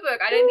 From your book,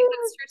 I don't think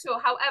that's true at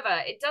all.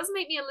 However, it does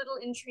make me a little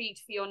intrigued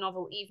for your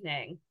novel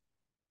evening.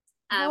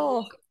 Um,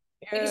 oh,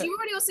 because yeah. you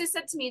already also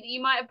said to me that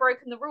you might have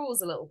broken the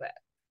rules a little bit.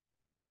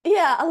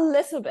 Yeah, a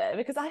little bit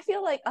because I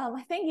feel like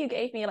I think you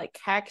gave me like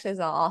characters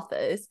or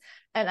authors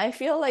and I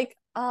feel like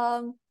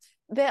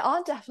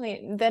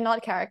they're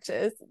not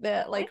characters,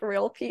 they're Okay. like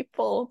real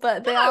people,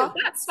 but they No, are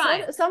that's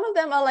fine. some of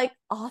them are like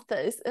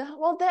authors.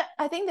 Well,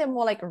 I think they're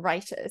more like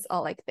writers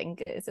or like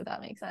thinkers, if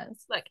that makes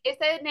sense. Look, if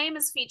their name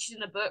is featured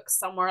in a book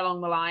somewhere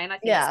along the line,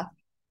 Yeah.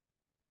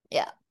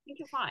 Yeah. I think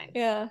you're fine.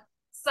 Yeah.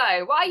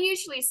 So, what I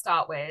usually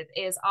start with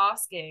is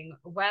asking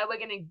where we're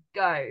going to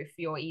go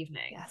for your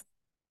evening. Yes.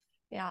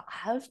 Yeah,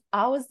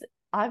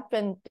 I've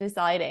been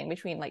deciding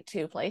between like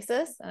two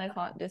places and I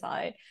can't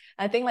decide.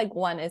 I think like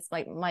one is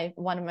like my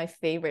one of my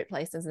favorite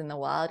places in the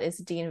world is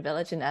Dean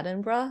Village in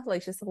Edinburgh,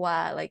 like just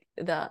where like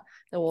the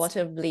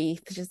water of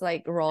Leith just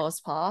like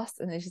roars past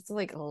and it's just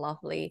like a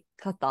lovely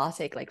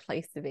cathartic like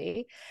place to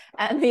be.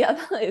 And the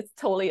other is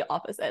totally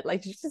opposite,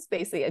 like it's just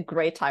basically a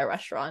great Thai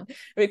restaurant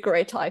with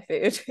great Thai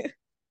food.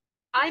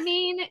 I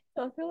mean,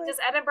 So I feel like does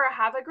Edinburgh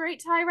have a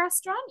great Thai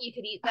restaurant? You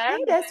could eat I there.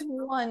 think there's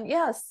one,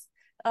 yes.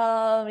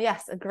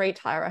 Yes, a great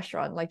Thai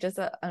restaurant, like just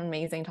an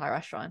amazing Thai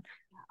restaurant.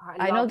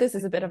 I I know love this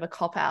is Thai a bit food. of a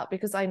cop out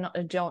because I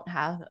don't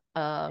have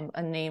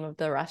a name of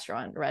the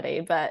restaurant ready,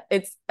 but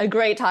it's a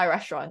great Thai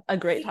restaurant, a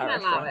great You Thai can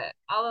allow restaurant. it.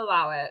 I'll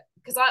allow it.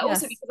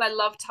 Yes, Because I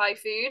love Thai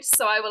food,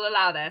 so I will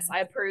allow this. I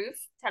approve.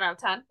 10 out of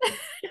 10. yes,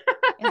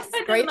 It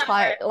doesn't great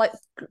Thai, matter. like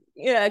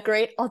yeah,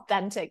 great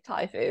authentic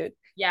Thai food.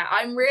 Yeah,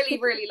 I'm really,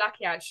 really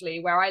lucky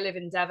actually. Where I live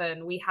in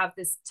Devon, we have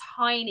this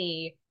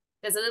tiny,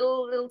 there's a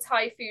little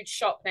Thai food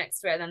shop next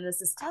to it, and then there's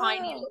this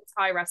tiny Oh, little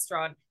Thai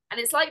restaurant. And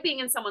it's like being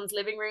in someone's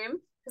living room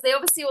because they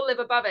obviously all live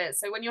above it.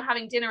 So when you're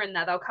having dinner in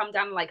there, they'll come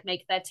down and like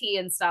make their tea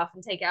and stuff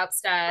and take it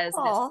upstairs.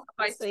 And it's oh,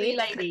 by that's three sweet.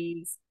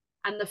 ladies.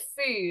 and the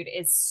food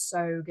is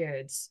so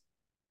good.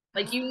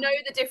 Like, you know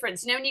the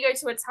difference. You know, when you go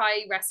to a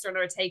Thai restaurant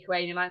or a takeaway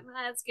and you're like,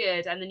 that's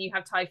good. And then you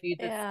have Thai food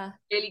that's Yeah.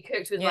 really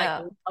cooked with like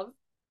Yeah. love.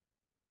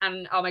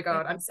 And oh my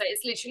God, Yeah.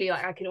 it's literally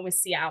like I can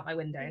almost see it out my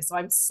window. So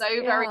I'm so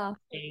very Yeah.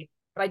 happy,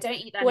 but I don't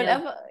eat that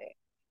nearly.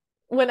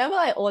 Whenever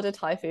I order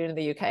Thai food in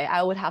the UK,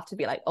 I would have to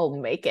be like, oh,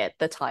 make it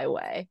the Thai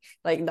way.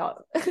 Like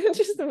not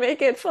just to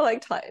make it for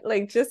like Thai,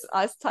 like just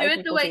us Do Thai it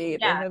the people to way, eat,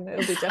 and yeah. then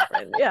it'll be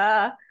different.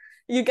 Yeah.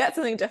 You get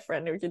something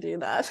different if you do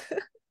that.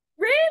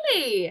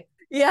 Really?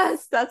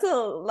 Yes, that's a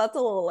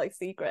little like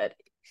secret.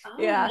 Oh,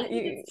 Yeah,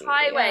 maybe the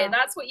Thai way. yeah,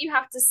 That's what you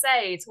have to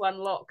say to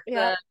unlock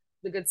yep,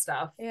 the good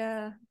stuff.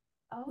 yeah,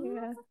 Oh,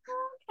 yeah.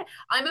 okay.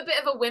 I'm a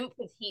bit of a wimp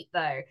with heat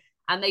though,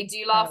 and they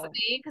do laugh at Oh.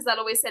 me because they'll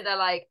always say they're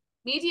like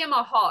medium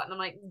or hot, and I'm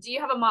like, do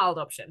you have a mild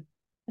option?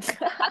 And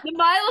the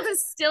mild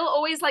is still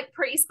always like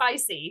pretty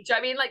spicy. Do you know what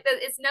I mean? Like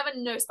it's never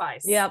no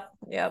spice. Yep,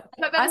 yep.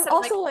 If I've ever I'm said like,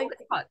 also oh, like,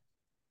 it's hot.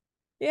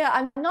 yeah,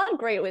 I'm not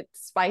great with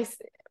spice,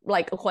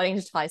 like according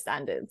to Thai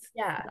standards.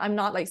 Yeah. I'm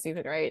not like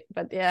super great,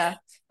 but yeah.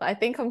 But I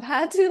think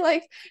compared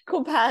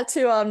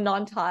to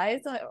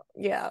non-Thais,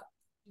 yeah,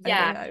 I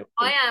Yeah, think I would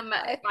I be am.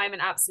 Thai. I'm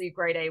an absolute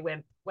grade A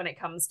wimp when it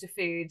comes to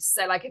food.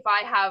 So like, if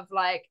I have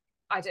like,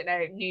 I don't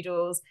know,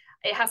 noodles,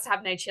 it has to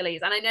have no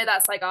chilies. And I know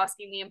that's like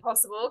asking the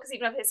impossible because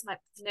even if it's like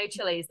no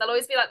chilies, they'll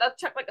always be like, they'll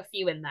chuck like a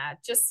few in there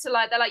just to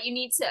like, they're like, you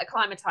need to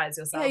acclimatize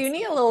Yeah, yourself. you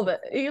need a little bit.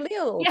 You need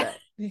a little Yeah,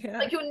 bit. Yeah,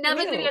 like you're you never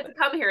need a gonna be little able to bit.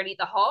 come here and eat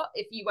the hot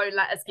if you won't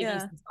let us give you Yeah,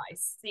 some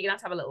spice. So you're gonna have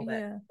to have a little bit.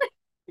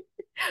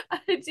 yeah,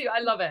 I do. I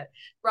love it.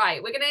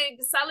 Right, we're gonna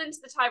sell into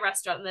the Thai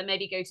restaurant and then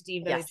maybe go to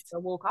Dean Village yes, for a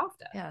walk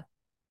after. yeah,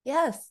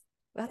 yes.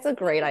 That's a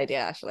great idea,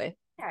 actually.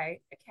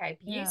 Okay, okay,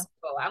 Yeah.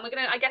 beautiful. And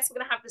I guess we're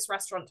gonna have this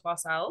restaurant to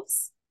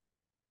ourselves.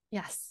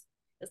 Yes.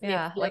 There's gonna be a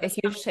Yeah, few like of a us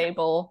huge coming.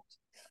 table.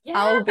 Yeah.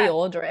 I'll be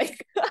ordering.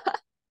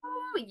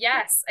 Oh,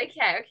 yes.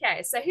 Okay,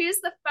 okay. So who's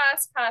the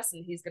first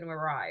person who's gonna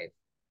arrive?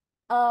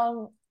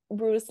 Um,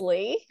 Bruce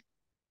Lee.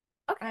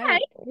 Okay, I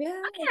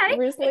yeah, okay.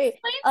 Bruce Lee.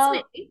 Explain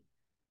to me.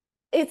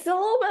 It's a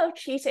little bit of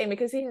cheating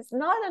because he's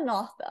not an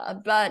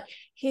author, but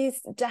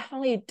he's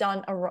definitely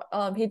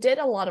he did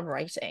a lot of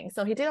writing.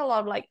 So he did a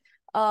lot of like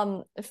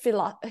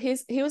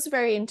he was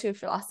very into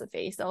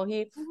philosophy. So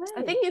I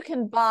Right. think you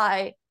can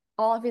buy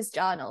all of his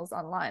journals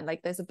online.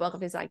 Like there's a book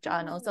of his like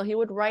journals. So he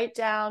would write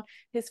down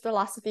his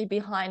philosophy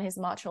behind his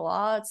martial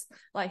arts,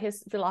 like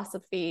his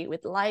philosophy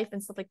with life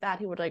and stuff like that.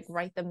 He would like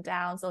write them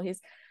down. So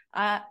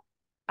uh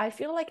I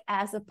feel like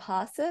as a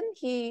person,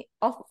 he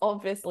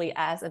obviously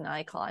as an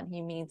icon,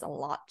 he means a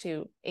lot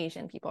to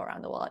Asian people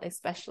around the world,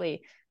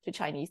 especially to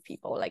Chinese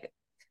people. Like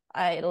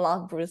I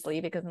love Bruce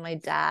Lee because my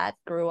dad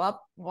grew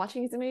up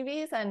watching his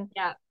movies and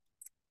Yeah.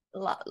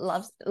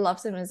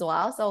 loves him as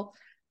well. So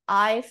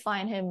I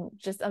find him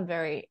just a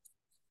very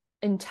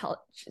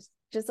intelligent,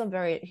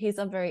 he's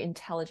a very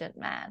intelligent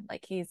man.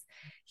 Like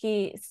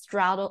he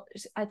straddled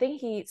I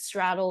think he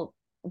straddled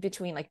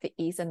between like the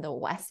East and the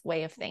West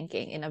way of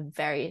thinking in a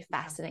very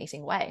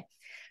fascinating way.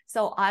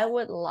 So I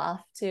would love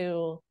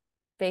to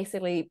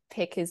basically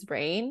pick his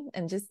brain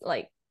and just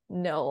like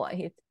know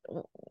he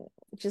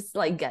just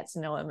like get to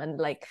know him, and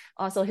like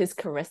also his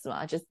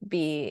charisma, just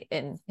be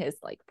in his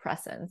like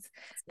presence.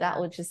 That Yeah.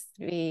 would just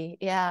be,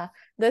 yeah.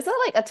 There's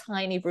like a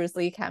tiny Bruce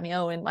Lee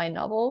cameo in my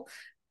novel.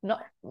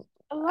 Not I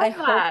I love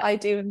hope that. I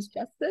do him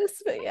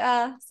justice, but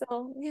yeah.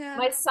 So yeah.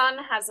 My son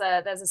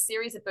there's a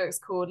series of books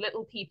called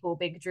Little People,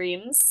 Big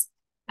Dreams.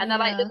 And they're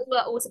like Yeah.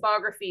 little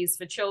autobiographies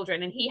for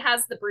children. And he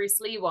has the Bruce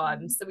Lee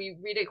one. So we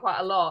read it quite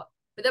a lot.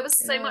 But there was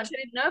so much Yeah.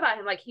 I didn't know about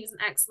him. Like he was an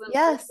excellent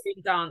Yes.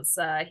 ballroom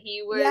dancer.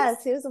 He was,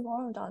 Yes, he was a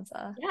ballroom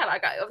dancer. yeah,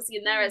 like obviously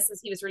in there Yeah. it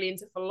says he was really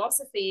into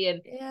philosophy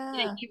and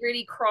Yeah. he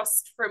really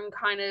crossed from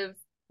kind of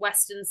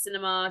Western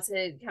cinema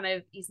to kind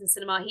of Eastern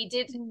cinema. He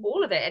did Mm.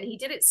 all of it and he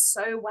did it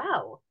so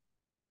well.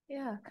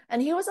 Yeah.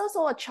 And he was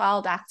also a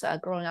child actor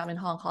growing up in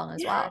Hong Kong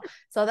as Yeah. well.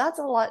 So that's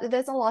a lot.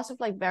 There's a lot of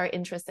like very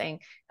interesting.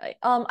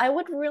 I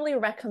would really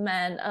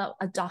recommend a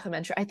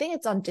documentary. I think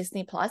it's on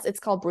Disney Plus. It's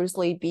called Bruce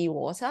Lee Be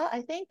Water.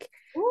 I think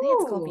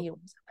it's called Ooh, Be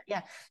Water.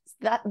 Yeah.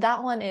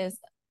 That one is,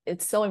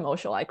 it's so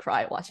emotional. I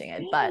cried watching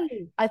it. But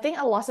really? I think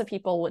a lot of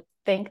people would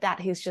think that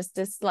he's just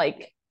this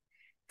like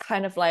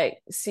kind of like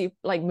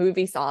like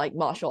movie star, like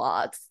martial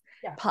arts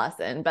Yeah.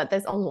 person. But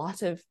there's a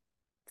lot of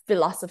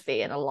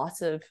philosophy and a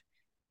lot of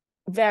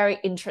very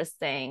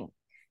interesting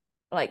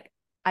like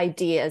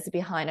ideas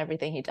behind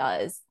everything he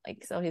does.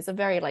 Like so he's a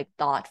very like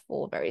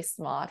thoughtful, very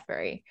smart,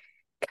 very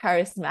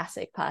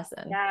charismatic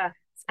person. Yeah.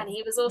 And So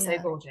he was also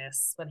yeah.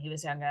 gorgeous when he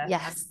was younger.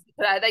 Yes.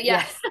 Yeah,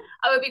 Yes.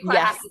 I would be quite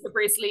Yes. happy for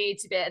Bruce Lee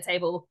to be at a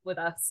table with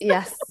us.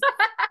 Yes.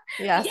 But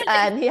Yes. yeah, it's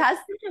And he has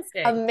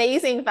interesting.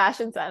 amazing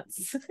fashion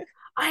sense.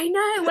 I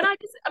know.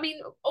 I mean,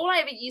 all I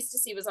ever used to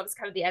see was obviously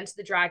kind of the Enter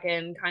the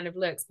Dragon kind of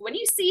looks. But when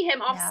you see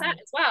him off Yeah.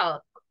 set as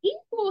well, he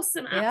wore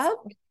some Yeah.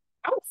 absolute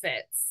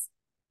outfits.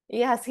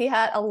 Yes, he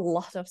had a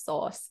lot of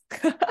sauce. Yeah,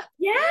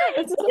 he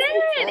That's what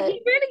I did. said.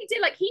 He really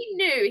did. Like he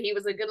knew he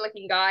was a good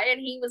looking guy and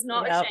he was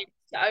not Yep. ashamed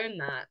to own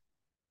that.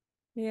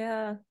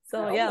 Yeah.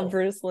 So yeah, Cool.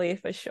 Bruce Lee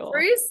for sure.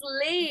 Bruce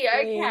Lee. Lee.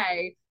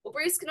 Okay. Well,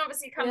 Bruce can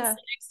obviously come Yeah.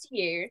 sit next to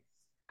you.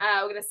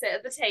 We're gonna sit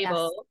at the Yes.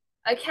 table.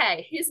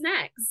 Okay, who's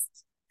next?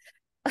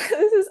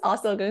 This is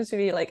also going to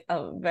be like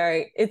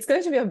it's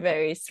going to be a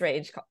very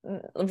strange,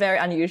 very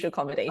unusual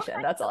combination.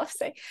 That's all I'm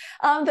saying.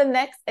 The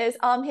next is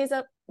he's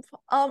a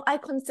I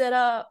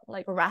consider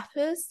like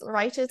rappers,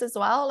 writers as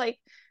well, like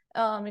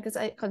because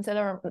I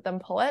consider them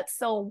poets.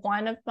 So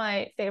one of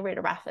my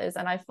favorite rappers,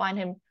 and I find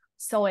him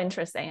so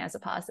interesting as a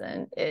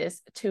person,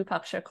 is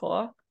Tupac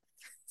Shakur.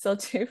 So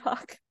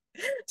Tupac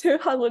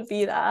would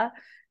be that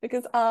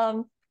because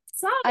Sabi,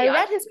 I I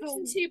read can his mention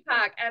poem.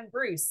 Tupac and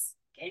Bruce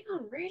getting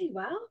on really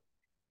well.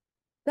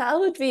 That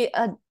would be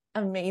an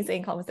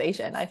amazing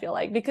conversation, I feel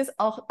like, because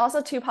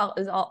also Tupac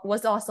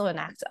was also an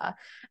actor. Yeah.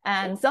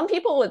 And some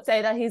people would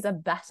say that he's a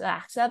better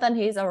actor than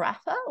he's a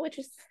rapper, which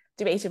is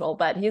debatable,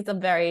 but he's a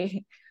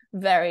very,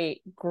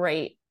 very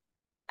great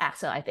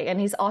actor, I think. And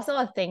he's also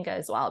a thinker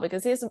as well,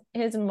 because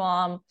his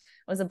mom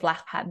was a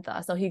Black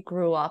Panther. So he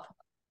grew up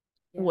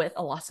Yeah. with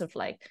a lot of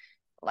like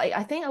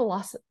I think a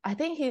lot I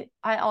think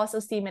I also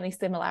see many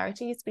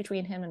similarities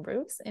between him and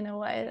Bruce in a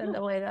way, and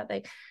the way that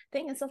they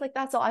think and stuff like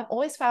that. So I've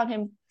always found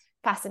him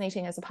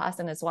fascinating as a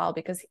person as well,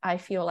 because I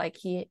feel like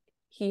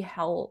he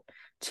held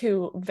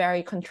two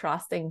very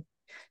contrasting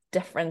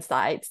different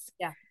sides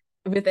Yeah.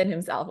 within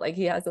himself. Like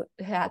he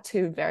had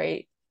two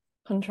very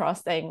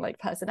contrasting like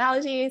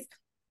personalities.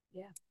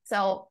 Yeah.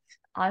 So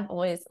I've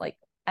always like,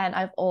 and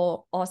I've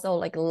also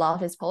like love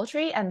his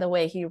poetry and the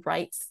way he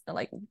writes,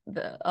 like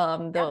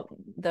Yeah.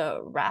 the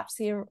raps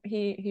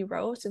he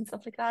wrote and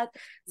stuff like that. Yeah.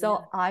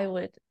 So I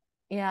would,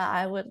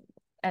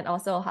 and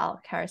also how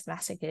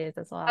charismatic he is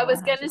as I well, was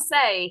and how gonna just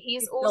say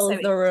he's he also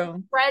fills the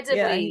room. Yeah,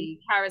 incredibly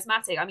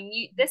charismatic. I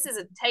mean, this is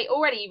a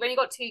already. You've only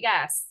got two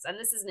guests, and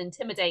this is an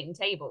intimidating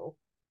table.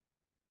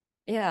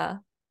 yeah,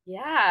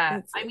 Yeah,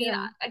 it's I mean,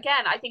 yeah,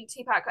 again, I think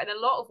Tupac, in a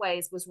lot of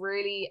ways, was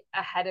really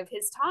ahead of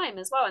his time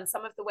as well. And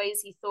some of the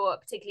ways he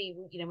thought, particularly,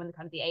 when the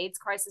kind of the AIDS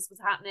crisis was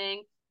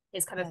happening,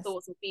 his kind of yes,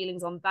 thoughts and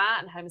feelings on that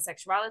and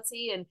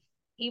homosexuality, and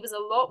he was a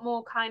lot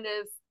more kind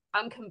of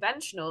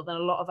unconventional than a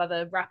lot of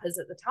other rappers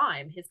at the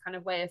time. His kind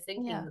of way of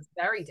thinking yeah, was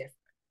very different.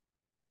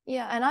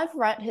 yeah. And I've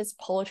read his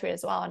poetry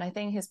as well, and I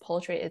think his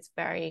poetry is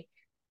very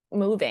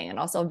moving and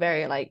also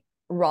very like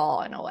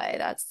raw in a way.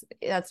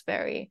 That's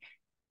very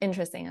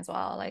interesting as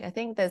well. Like I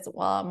think there's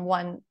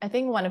I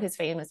think one of his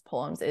famous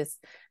poems is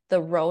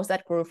 "The Rose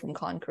That Grew from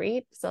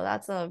Concrete." So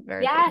that's a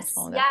very famous Yes,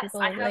 poem that yes,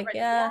 I people have like. read.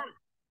 Yeah,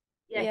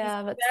 Yeah, yeah, he's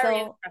yeah. But very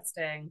so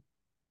interesting.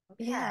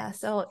 Okay, yeah,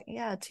 so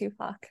yeah,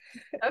 Tupac.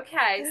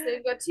 okay, so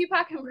we've got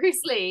Tupac and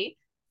Bruce Lee.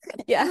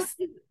 Yes.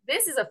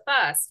 This is a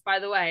first, by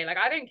the way. Like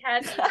I don't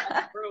care that you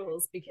have the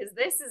rules because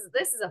this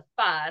is a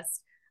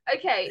first.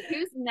 Okay,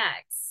 who's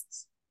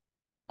next?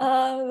 The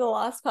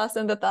last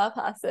person, the third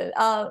person.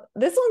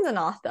 This one's an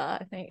author,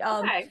 I think.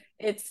 Okay.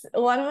 It's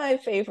one of my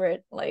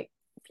favorite like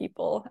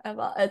people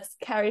ever. It's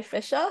Carrie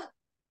Fisher.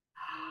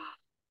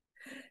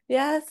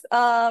 Yes.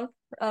 Now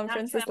I'm trying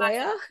Princess to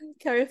imagine. Leia,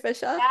 Carrie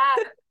Fisher.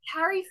 Yeah,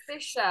 Carrie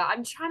Fisher.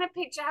 I'm trying to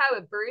picture her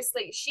with Bruce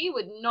Lee. She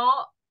would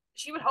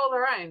hold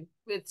her own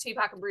with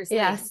Tupac and Bruce Lee.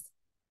 Yes.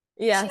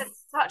 She Yes. had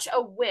such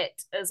a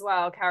wit as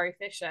well, Carrie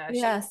Fisher. She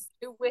was Yes.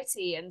 so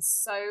witty and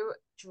so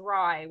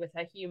dry with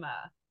her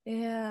humor.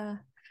 Yeah.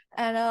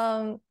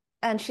 And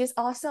she's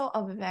also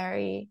a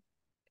very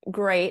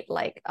great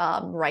like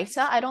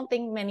writer. I don't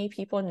think many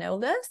people know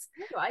this.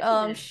 No,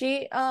 I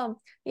didn't.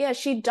 Yeah,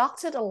 she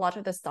doctored a lot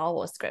of the Star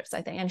Wars scripts,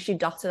 I think, and she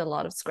doctored a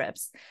lot of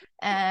scripts.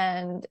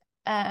 And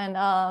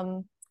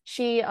and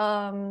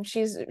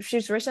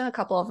she's written a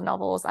couple of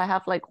novels. I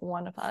have like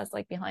one of hers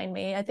like behind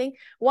me. I think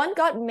one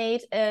got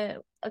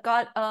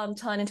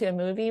turned into a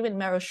movie with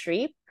Meryl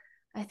Streep.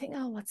 I think,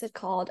 oh, what's it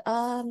called?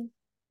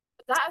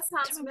 That I sounds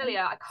don't remember. familiar.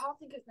 I can't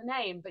think of the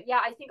name, but yeah,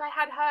 I think I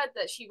had heard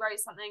that she wrote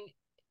something.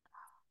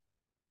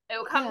 It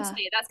will come to Yeah.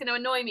 me. That's going to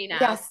annoy me now.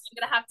 Yes. I'm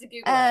going to have to Google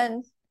it.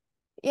 And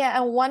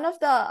yeah, and one of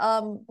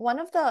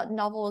the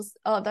novels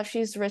that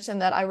she's written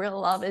that I really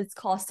love is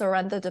called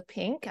Surrender the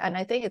Pink, and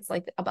I think it's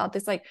like about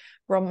this like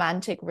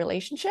romantic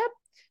relationship.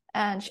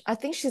 And I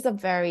think she's a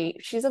very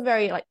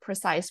like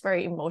precise,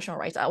 very emotional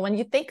writer. When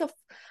you think of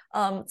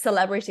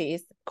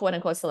celebrities, quote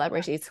unquote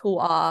celebrities, who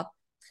are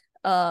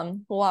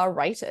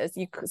writers,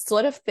 you could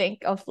sort of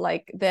think of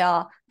like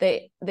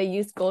they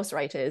use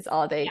ghostwriters,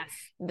 or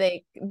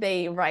Yes.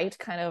 they write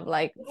kind of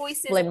like The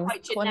voices are flimsy,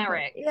 quite quote unquote,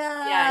 generic.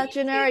 Yeah, yeah, it's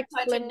generic,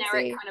 quite a generic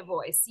flimsy. kind of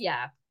voice.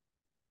 Yeah.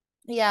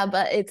 Yeah,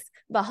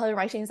 but her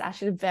writing is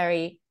actually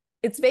very,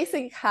 it's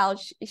basically how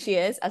she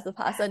is as a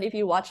person. If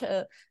you watch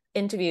her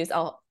interviews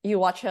or you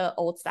watch her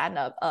old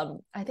stand-up,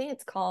 I think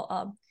it's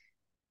called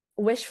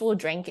Wishful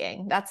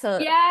Drinking. That's the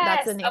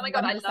Yes. Oh name my of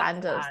God, one I of her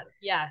loved stand-ups. that.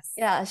 Yes.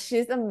 Yeah,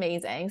 she's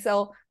amazing.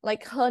 So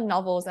like her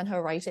novels and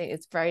her writing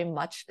is very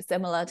much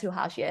similar to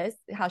how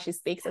she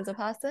speaks as a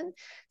person.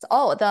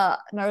 So the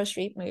Meryl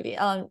Streep movie,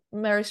 Meryl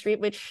Streep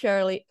with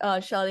Shirley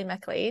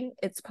MacLaine.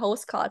 It's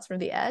Postcards from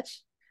the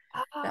Edge.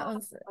 That Oh,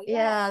 one's yeah.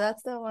 yeah,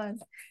 that's the one.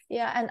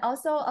 Yeah, and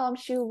also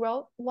she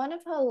wrote one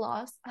of her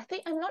last, I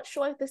think I'm not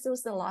sure if this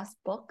was the last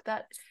book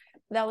that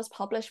was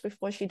published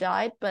before she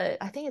died, but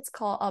I think it's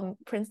called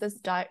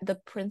The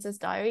Princess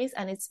Diaries,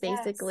 and it's Yes.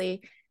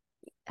 basically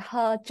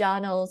her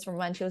journals from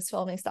when she was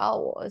filming Star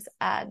Wars,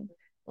 and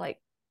like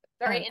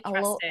Very and a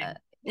lot interesting.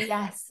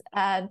 yes,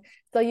 and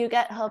so you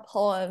get her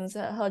poems,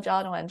 her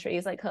journal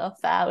entries, like her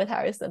affair with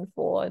Harrison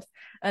Ford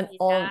and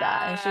all of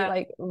that, and she Yeah.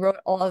 like wrote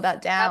all of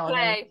that Fair down.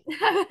 And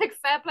play.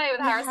 Fair play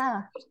with Harrison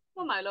yeah, Ford.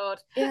 Oh my lord.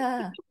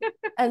 yeah,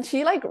 and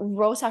she like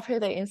wrote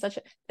everything in such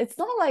a, it's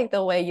not like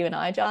the way you and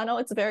I journal.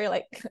 It's very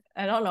like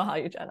I don't know how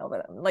you journal,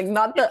 but like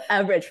not the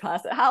average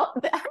person, how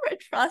the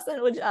average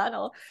person would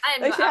journal. I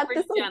am Like your she had average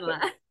this like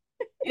journaler.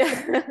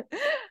 yeah.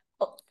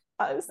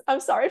 I'm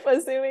sorry for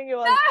assuming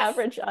you're an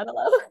average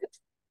journaler.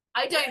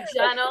 I don't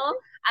journal,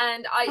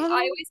 and I um,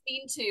 always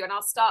mean to, and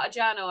I'll start a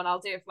journal and I'll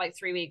do it for like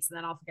 3 weeks and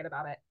then I'll forget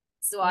about it.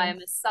 So I mm, am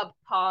a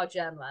subpar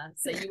journaler.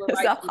 So you were it's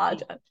right that to hard.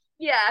 be.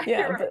 Yeah, Yeah,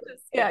 you're right but to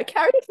yeah, skip.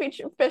 Carrie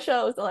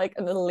Fisher was like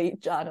an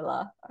elite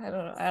journaler. I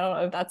don't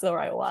know if that's the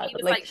right word, She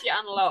but was like like she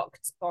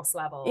unlocked boss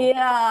level.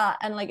 yeah,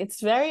 and like it's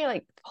very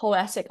like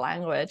poetic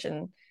language,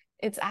 and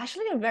it's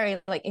actually a very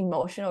like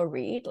emotional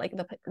read, like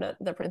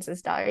the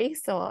Princess Diary.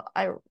 So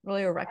I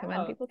really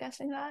recommend Oh, people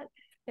getting that.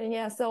 And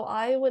yeah, so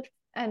I would,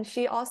 and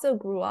she also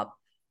grew up.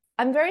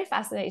 I'm very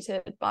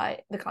fascinated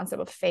by the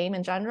concept of fame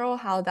in general,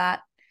 how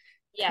that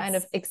kind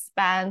of yes.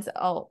 expands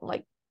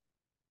like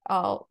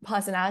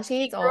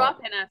personalities She grew or up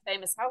in a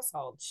famous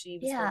household. She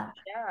was very, yeah.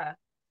 yeah.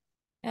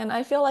 And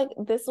I feel like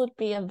this would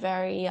be a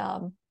very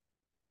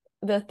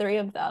the three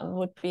of them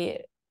would be,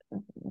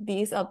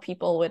 these are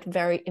people with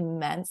very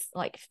immense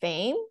like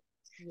fame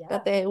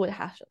that Yeah. they would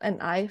have,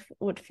 and I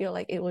would feel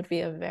like it would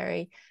be a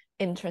very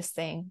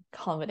interesting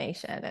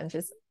combination and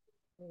just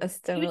a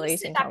You would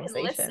just sit stimulating back and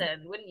conversation.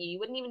 listen, wouldn't you? You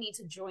wouldn't even need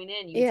to join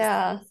in. You would just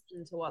Yeah,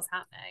 listen to what's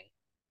happening.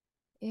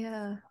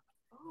 yeah.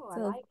 Oh, I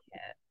So like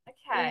it.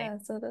 Okay. yeah,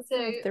 so that's So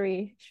my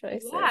three yeah,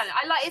 choices.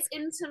 I like it's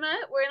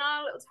intimate. We're in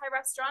our little Thai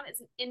restaurant. It's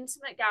an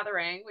intimate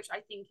gathering, which I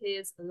think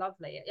is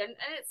lovely. And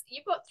it's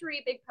you've got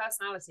three big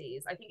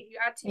personalities. I think if you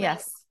add too many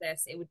to Yes.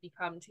 this, it would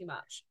become too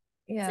much.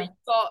 So Yeah. you've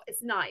got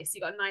it's nice.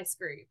 You got a nice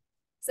group.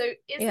 So is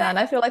Yeah, there and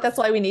I feel like that's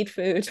why we need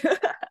food.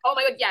 oh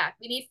my god, yeah.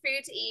 We need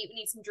food to eat, we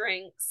need some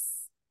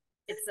drinks.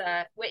 It's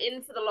we're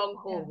in for the long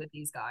haul Yeah. with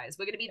these guys.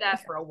 We're gonna be there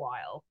for a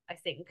while, I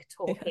think, Yes.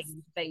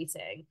 talking,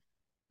 debating.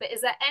 But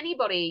is there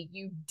anybody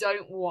you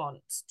don't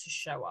want to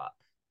show up?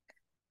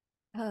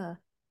 Uh,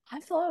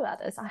 I've thought about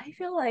this. I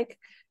feel like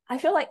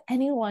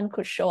anyone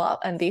could show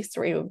up and these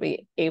three would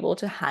be able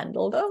to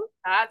handle them.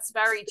 That's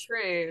very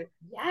true.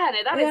 Yeah,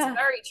 no, that is Yeah.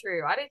 very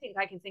true. I don't think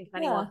I can think of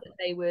anyone Yeah. that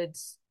they would.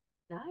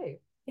 No.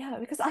 Yeah,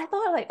 because I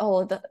thought like,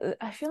 oh,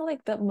 I feel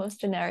like the most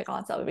generic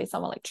answer would be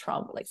someone like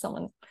Trump, like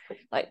someone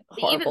like But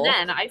even horrible.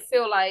 then, I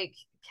feel like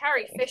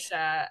Carrie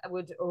Fisher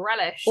would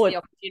relish the Would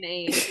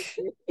opportunity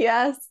to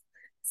yes.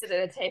 sit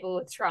at a table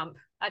with Trump.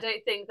 I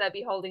don't think they'd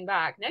be holding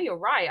back. No, you're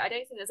right. I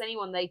don't think there's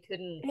anyone they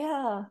couldn't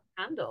Yeah.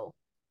 handle.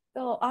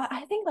 So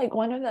I think like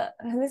one of the,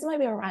 and this might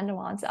be a random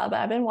answer, but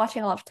I've been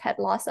watching a lot of Ted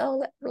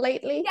Lasso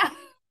lately.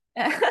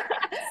 Yeah.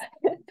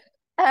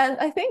 And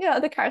I think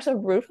the character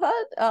of Rupert,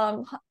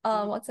 Yes.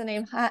 what's her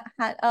name?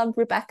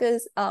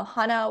 Rebecca's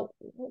Hannah,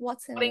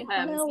 what's her name?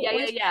 Bullingham's. Hannah, Yeah,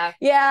 yeah, yeah.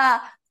 yeah,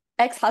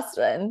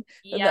 ex-husband,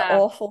 the Yeah.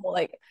 awful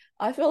like.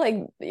 I feel like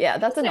yeah, You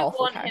that's just an don't awful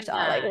want him character.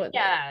 Like, there.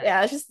 Yeah.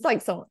 yeah, it's just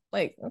like some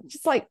like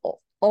just like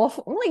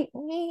awful, like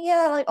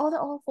yeah, like all the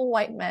awful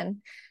white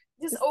men.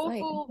 Just Just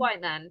like awful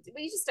white men.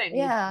 But you just don't need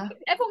them. yeah,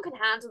 Everyone can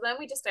handle them.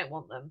 We just don't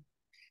want them.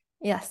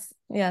 yes,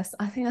 yes.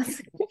 I think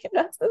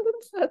that's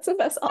that's the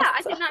best Yeah, I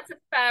answer. think that's a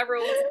fair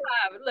rule to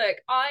have. Look,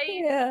 I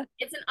Yeah,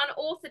 it's an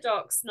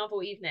unorthodox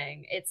novel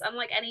evening. It's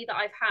unlike any that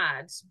I've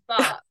had,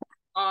 but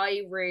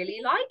I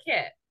really like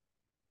it.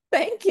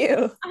 thank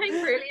you.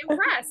 I'm really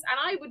impressed, and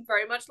I would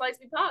very much like to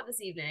be part of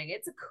this evening.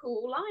 It's a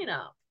cool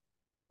lineup.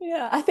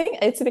 Yeah, I think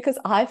it's because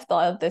I've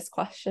thought of this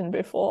question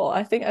before.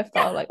 I think I've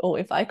thought Yeah, like, oh,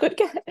 if I could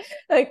get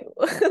like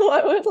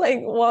what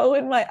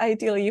would my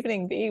ideal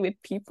evening be with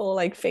people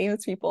like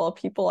famous people or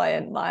people I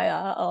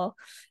admire, or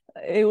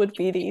it would you've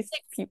be these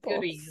picked people.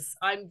 goodies.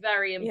 I'm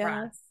very Yeah.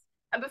 impressed.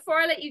 And before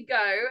I let you go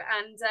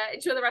and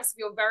enjoy the rest of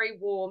your very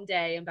warm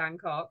day in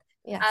Bangkok,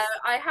 Yes.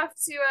 I have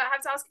to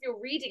ask if you're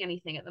reading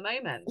anything at the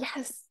moment.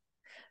 Yes.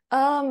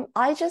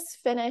 I just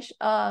finished.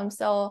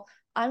 So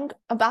I'm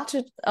about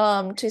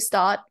to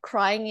start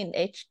crying in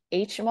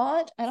H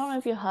mod. I don't know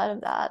if you heard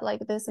of that. Like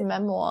this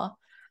memoir.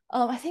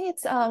 I think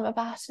it's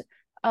about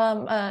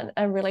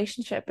a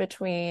relationship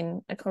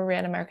between a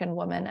Korean American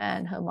woman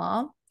and her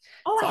mom.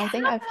 Oh, I So I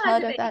think have I've heard heard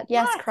of of it. that.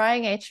 Yes, Yes.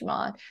 crying H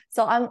mod.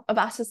 So I'm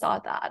about to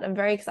start that. I'm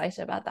very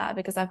excited about that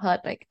because I've heard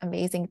like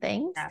amazing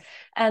things. Yeah.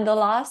 And the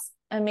last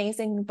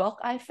amazing book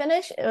I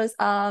finished, it was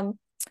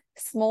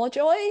Small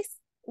Joys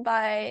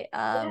by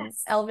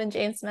Yes. Elvin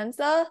James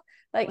Mensa.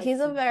 Like Oh, he's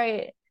a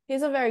very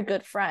he's a very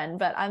good friend,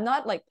 but I'm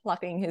not like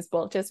plucking his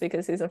book just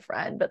because he's a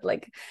friend, but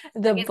like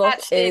the Like it's book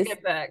actually a is,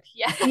 good book.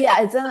 Yeah.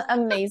 yeah, it's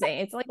amazing.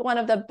 It's like one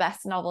of the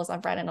best novels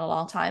I've read in a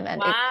long time.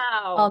 And it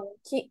Wow.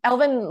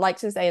 Elvin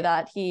likes to say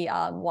that he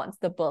wants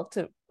the book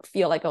to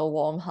feel like a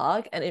warm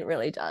hug, and it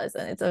really does.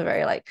 And it's a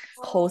very like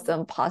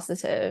wholesome,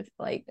 positive,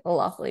 like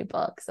lovely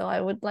book. So I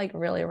would like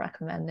really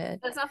recommend it.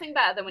 There's nothing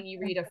better than when you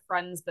read a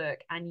friend's book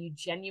and you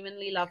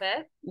genuinely love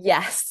it.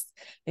 Yes.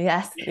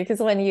 Yes. Because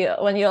when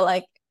you're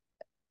like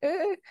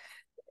eh,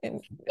 Yeah,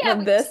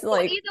 and because this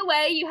like either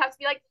way, you have to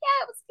be like,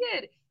 yeah, it was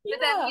good. But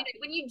then, yeah,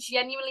 when you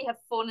genuinely have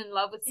fallen in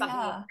love with something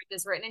your yeah, friend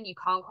has written and you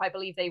can't quite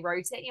believe they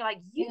wrote it, and you're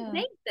like, you yeah.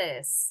 made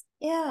this.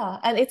 Yeah,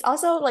 and it's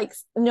also like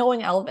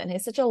knowing Alvin,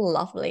 he's such a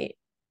lovely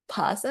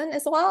person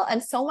as well,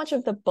 and so much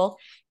of the book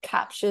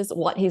captures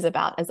what he's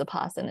about as a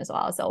person as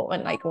well. So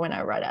when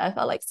I read it, I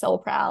felt like so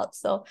proud.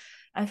 So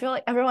I feel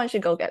like everyone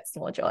should go get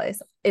Small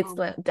Joys. It's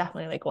Oh,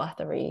 definitely like worth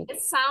the read.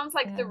 it sounds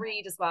like the Yeah.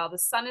 read as well. The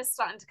sun is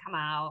starting to come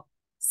out.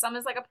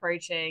 Summer's like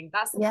approaching.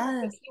 That's the kind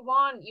of book Yes. you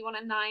want. You want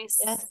a nice,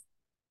 Yes.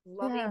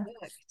 lovely Yeah.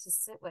 book to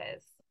sit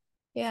with.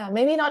 Yeah.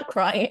 Maybe not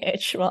crying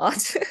itch smart,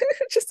 just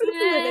as the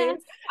Eh, name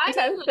I mean,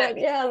 intense, look, but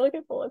yeah, I'm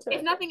looking forward to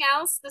if it. nothing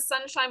else, the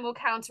sunshine will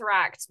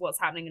counteract what's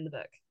happening in the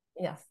book.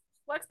 Yes.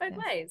 Works both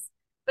Yes. ways.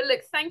 But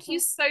look, thank you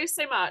so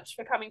much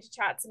for coming to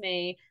chat to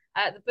me.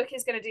 The book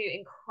is going to do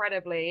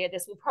incredibly.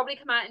 This will probably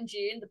come out in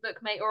June. The book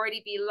may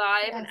already be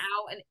live and Yes.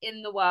 out and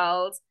in the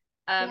world.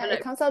 Yeah, But it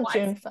look, comes out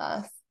June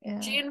 1st. Yeah.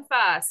 June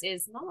 1st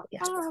is not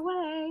Yes. far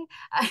away.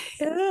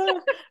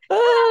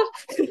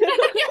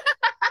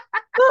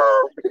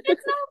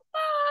 It's not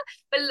far.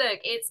 But look,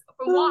 it's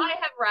from what I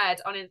have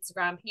read on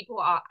Instagram, people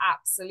are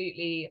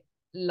absolutely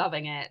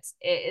loving it.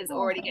 It is Oh,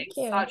 already getting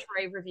thank you. such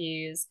rave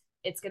reviews.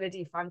 It's going to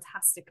do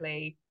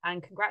fantastically.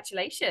 And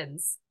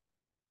congratulations.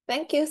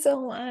 Thank you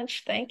so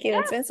much. Thank you.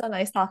 It's Yeah. been so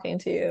nice talking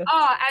to you.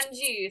 Oh, and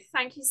you.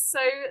 Thank you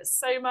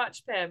so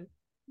much, Pim.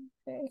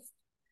 Okay.